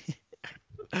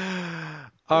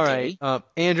 All right,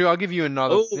 Andrew, I'll give you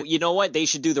another. Oh, you know what? They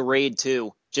should do the raid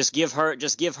too. Just give her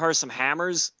some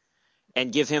hammers,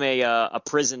 and give him a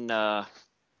prisoner's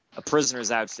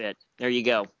outfit. There you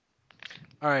go.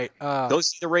 All right. Go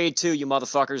see the raid too, you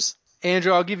motherfuckers.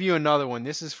 Andrew, I'll give you another one.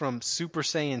 This is from Super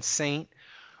Saiyan Saint.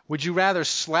 Would you rather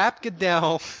slap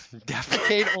Goodell,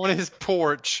 defecate on his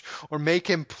porch, or make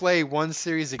him play one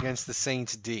series against the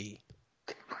Saints D?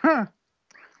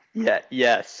 Yeah.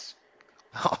 Yes.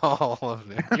 All of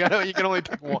them. You can only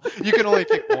pick one. You can only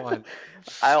pick one.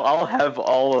 I'll have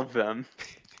all of them.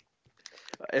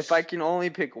 If I can only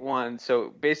pick one, so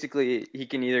basically he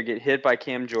can either get hit by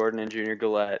Cam Jordan and Junior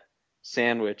Gillette,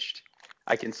 sandwiched.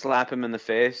 I can slap him in the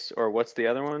face, or what's the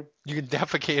other one? You can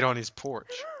defecate on his porch.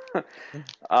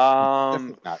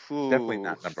 Definitely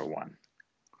not number one.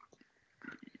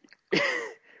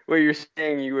 Well, you're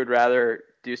saying you would rather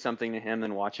do something to him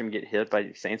than watch him get hit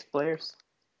by Saints players?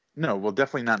 No, well,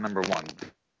 definitely not number one.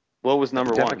 What was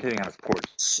number one? Defecating on his porch.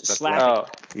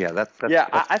 Slapping. That's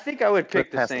I think I would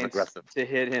pick the Saints aggressive to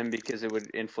hit him because it would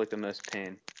inflict the most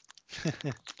pain.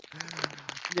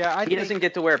 Yeah, he doesn't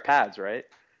get to wear pads, right?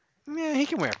 Yeah, he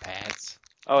can wear pads.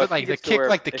 Oh, but if like he if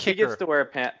kicker. he gets to wear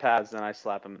pads, then I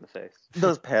slap him in the face.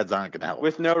 Those pads aren't gonna help.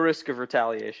 With no risk of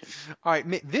retaliation. All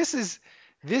right, this is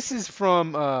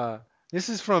from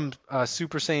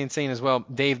Super Saiyan Saint as well,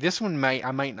 Dave. This one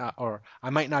I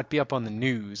might not be up on the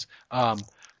news.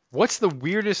 What's the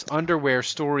weirdest underwear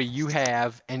story you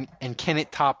have, and can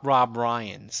it top Rob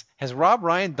Ryan's? Has Rob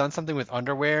Ryan done something with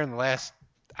underwear in the last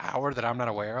hour that I'm not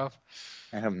aware of?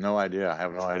 I have no idea. I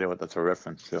have no idea what that's a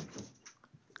reference to.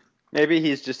 Maybe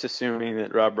he's just assuming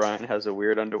that Rob Ryan has a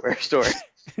weird underwear story.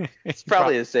 It's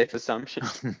probably a safe assumption.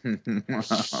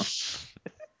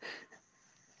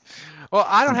 Well,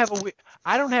 I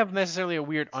don't have necessarily a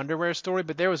weird underwear story,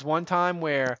 but there was one time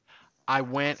where I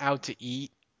went out to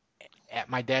eat at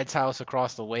my dad's house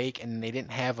across the lake, and they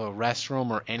didn't have a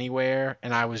restroom or anywhere,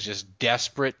 and I was just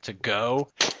desperate to go.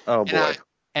 Oh boy!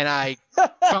 I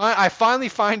finally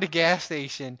find a gas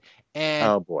station, and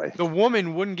oh boy, the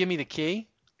woman wouldn't give me the key.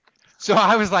 So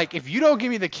I was like, if you don't give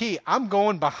me the key, I'm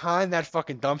going behind that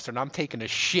fucking dumpster and I'm taking a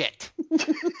shit.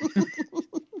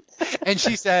 And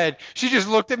she just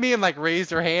looked at me and like raised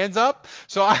her hands up.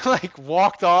 So I like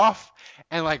walked off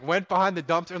and like went behind the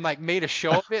dumpster and like made a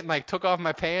show of it and like took off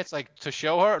my pants like to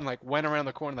show her and like went around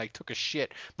the corner and like took a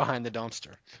shit behind the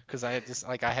dumpster because I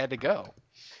had to go.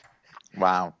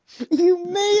 Wow. You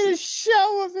made a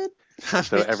show of it.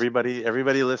 So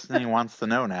everybody listening wants to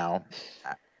know now.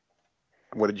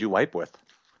 What did you wipe with?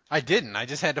 I didn't. I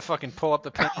just had to fucking pull up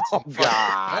the pants. Oh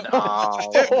God! Oh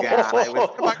God!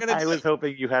 I was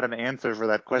hoping you had an answer for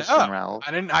that question, no, Ralph.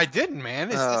 I didn't, man.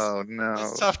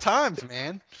 It's tough times,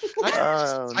 man.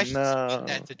 I should submit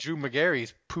that to Drew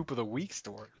McGarry's poop of the week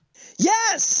story.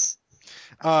 Yes.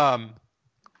 Hashtag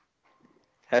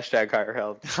higher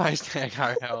help. Hashtag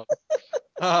higher help.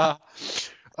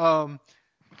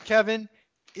 Kevin,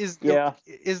 is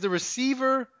the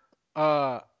receiver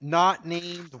not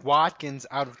named Watkins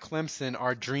out of Clemson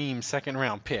our dream second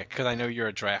round pick? Because I know you're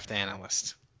a draft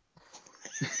analyst.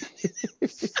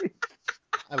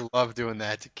 I love doing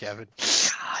that to Kevin.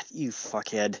 God, you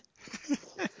fuckhead.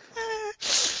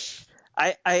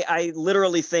 I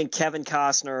literally think Kevin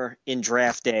Costner in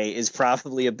Draft Day is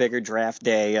probably a bigger Draft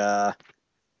Day.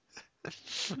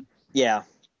 Yeah.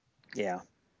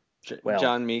 Well,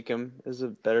 John Meekum is a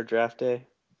better Draft Day.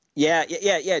 Yeah.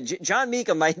 John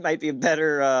Meekum might be a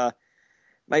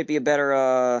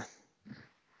better.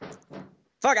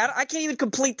 Fuck! I can't even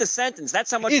complete the sentence.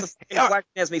 That's how much the question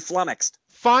has me flummoxed.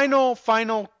 Final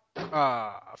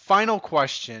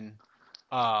question.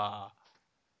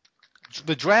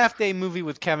 The Draft Day movie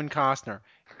with Kevin Costner,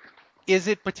 is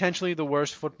it potentially the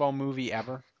worst football movie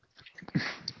ever?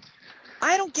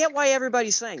 I don't get why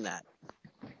everybody's saying that.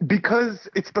 Because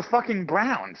it's the fucking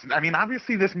Browns. I mean,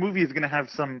 obviously this movie is going to have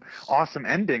some awesome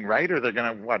ending, right? Or they're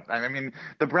going to what? I mean,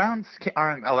 the Browns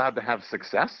aren't allowed to have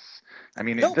success. I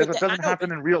mean, it doesn't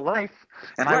happen in real life.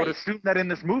 And I would assume that in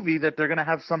this movie that they're going to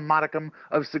have some modicum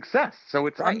of success. So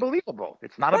it's unbelievable.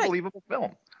 It's not a believable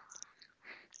film.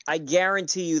 I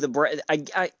guarantee you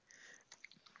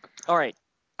all right.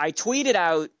 I tweeted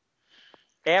out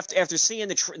after seeing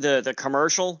the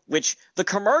commercial, which the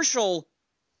commercials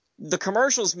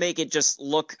make it just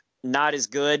look not as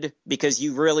good because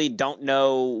you really don't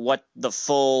know what the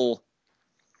full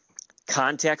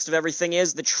context of everything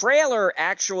is. The trailer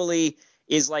actually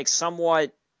is like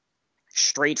somewhat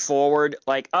straightforward,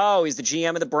 like, oh, he's the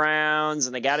GM of the Browns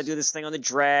and they got to do this thing on the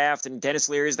draft and Dennis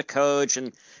Leary is the coach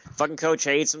and fucking coach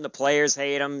hates him, the players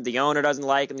hate him, the owner doesn't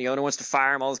like him, the owner wants to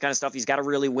fire him, all this kind of stuff. He's got to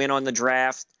really win on the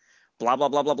draft, blah, blah,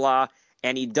 blah, blah, blah.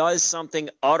 And he does something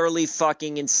utterly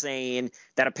fucking insane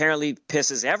that apparently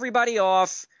pisses everybody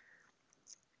off.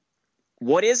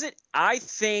 What is it? I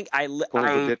think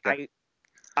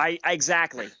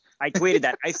exactly. I tweeted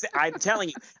that. I'm telling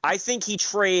you, I think he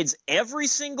trades every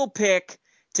single pick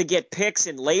to get picks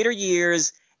in later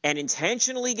years and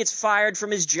intentionally gets fired from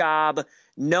his job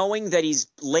knowing that he's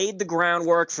laid the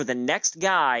groundwork for the next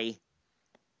guy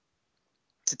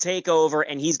to take over,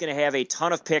 and he's going to have a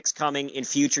ton of picks coming in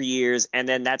future years, and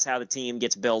then that's how the team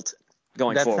gets built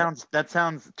going forward. That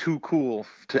sounds too cool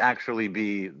to actually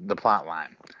be the plot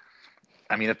line.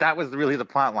 I mean, if that was really the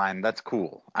plot line, that's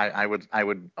cool. I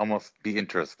would almost be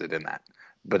interested in that.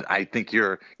 But I think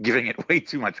you're giving it way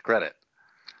too much credit.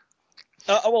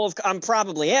 Well, I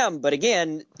probably am, but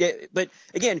again,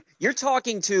 you're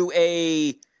talking to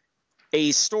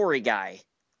a story guy.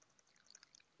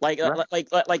 Like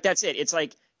that's it. It's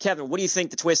like, Kevin, what do you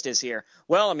think the twist is here?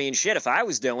 Well, I mean, shit, if I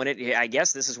was doing it, I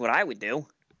guess this is what I would do.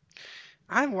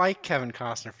 I like Kevin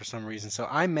Costner for some reason, so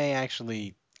I may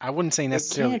actually. I wouldn't say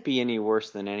necessarily. It can't be any worse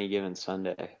than Any Given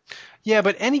Sunday. Yeah,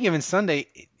 but Any Given Sunday,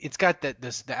 it's got the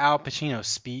Al Pacino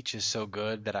speech is so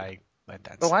good that I like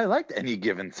that. Oh, I liked Any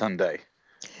Given Sunday.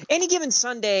 Any Given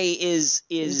Sunday is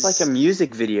it's like a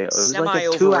music video. It was like a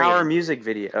 2-hour music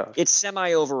video. It's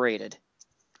semi-overrated.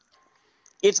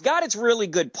 It's got its really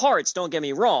good parts, don't get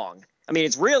me wrong. I mean,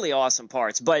 it's really awesome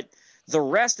parts, but the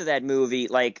rest of that movie,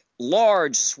 like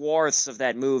large swaths of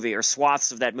that movie,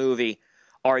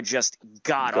 are just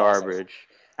garbage.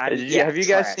 Have you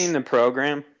guys seen The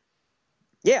Program?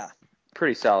 Yeah.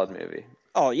 Pretty solid movie.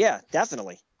 Oh yeah,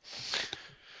 definitely.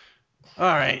 All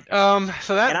right.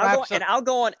 So that wraps up. I'll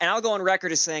go on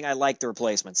record as saying I like The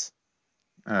Replacements.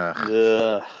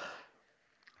 Ugh.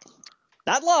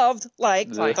 Not loved. I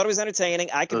thought it was entertaining.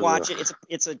 I could watch it.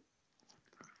 It's a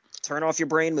turn off your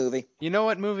brain movie. You know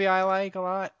what movie I like a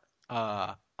lot?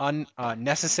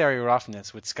 Necessary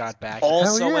Roughness with Scott Bakula.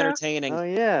 Also entertaining. Oh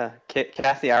yeah,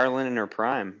 Kathy Ireland in her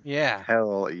prime. Yeah.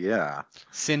 Hell yeah.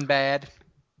 Sinbad.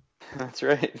 That's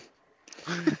right.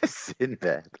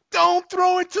 Sinbad. Don't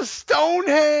throw it to stone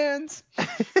hands.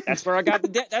 That's where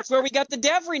that's where we got the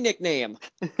Devry nickname.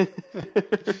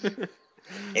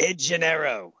 Ed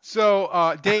Gennaro.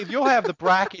 So, Dave, you'll have the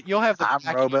bracket.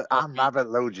 I'm Robert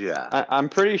Loggia. I'm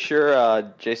pretty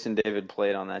sure Jason David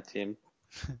played on that team.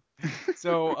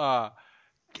 So,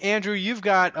 Andrew, you've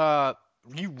got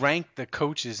you ranked the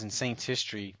coaches in Saints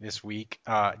history this week.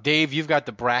 Dave, you've got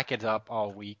the bracket up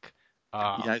all week.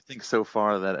 Yeah, I think so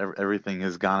far that everything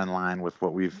has gone in line with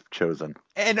what we've chosen.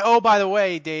 And oh, by the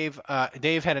way, Dave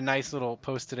had a nice little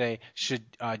post today. Should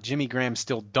Jimmy Graham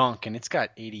still dunk? And it's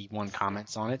got 81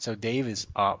 comments on it. So Dave is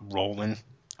rolling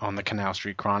on the Canal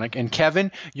Street Chronic. And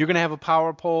Kevin, you're gonna have a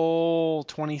power poll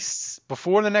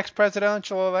before the next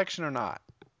presidential election or not?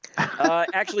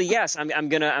 Actually, yes. I'm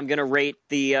gonna rate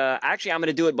the. Actually, I'm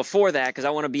gonna do it before that because I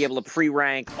want to be able to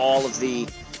pre-rank all of the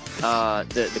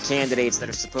candidates that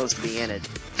are supposed to be in it.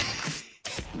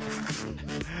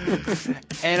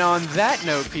 And on that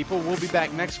note, people, we'll be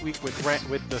back next week with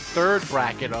the third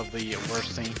bracket of the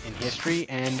worst Saint in history.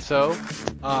 And so,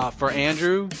 for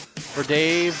Andrew, for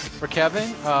Dave, for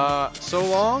Kevin, so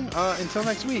long until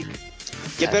next week.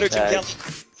 Get better, Jim Kelly.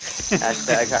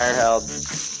 Hashtag higher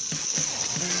health.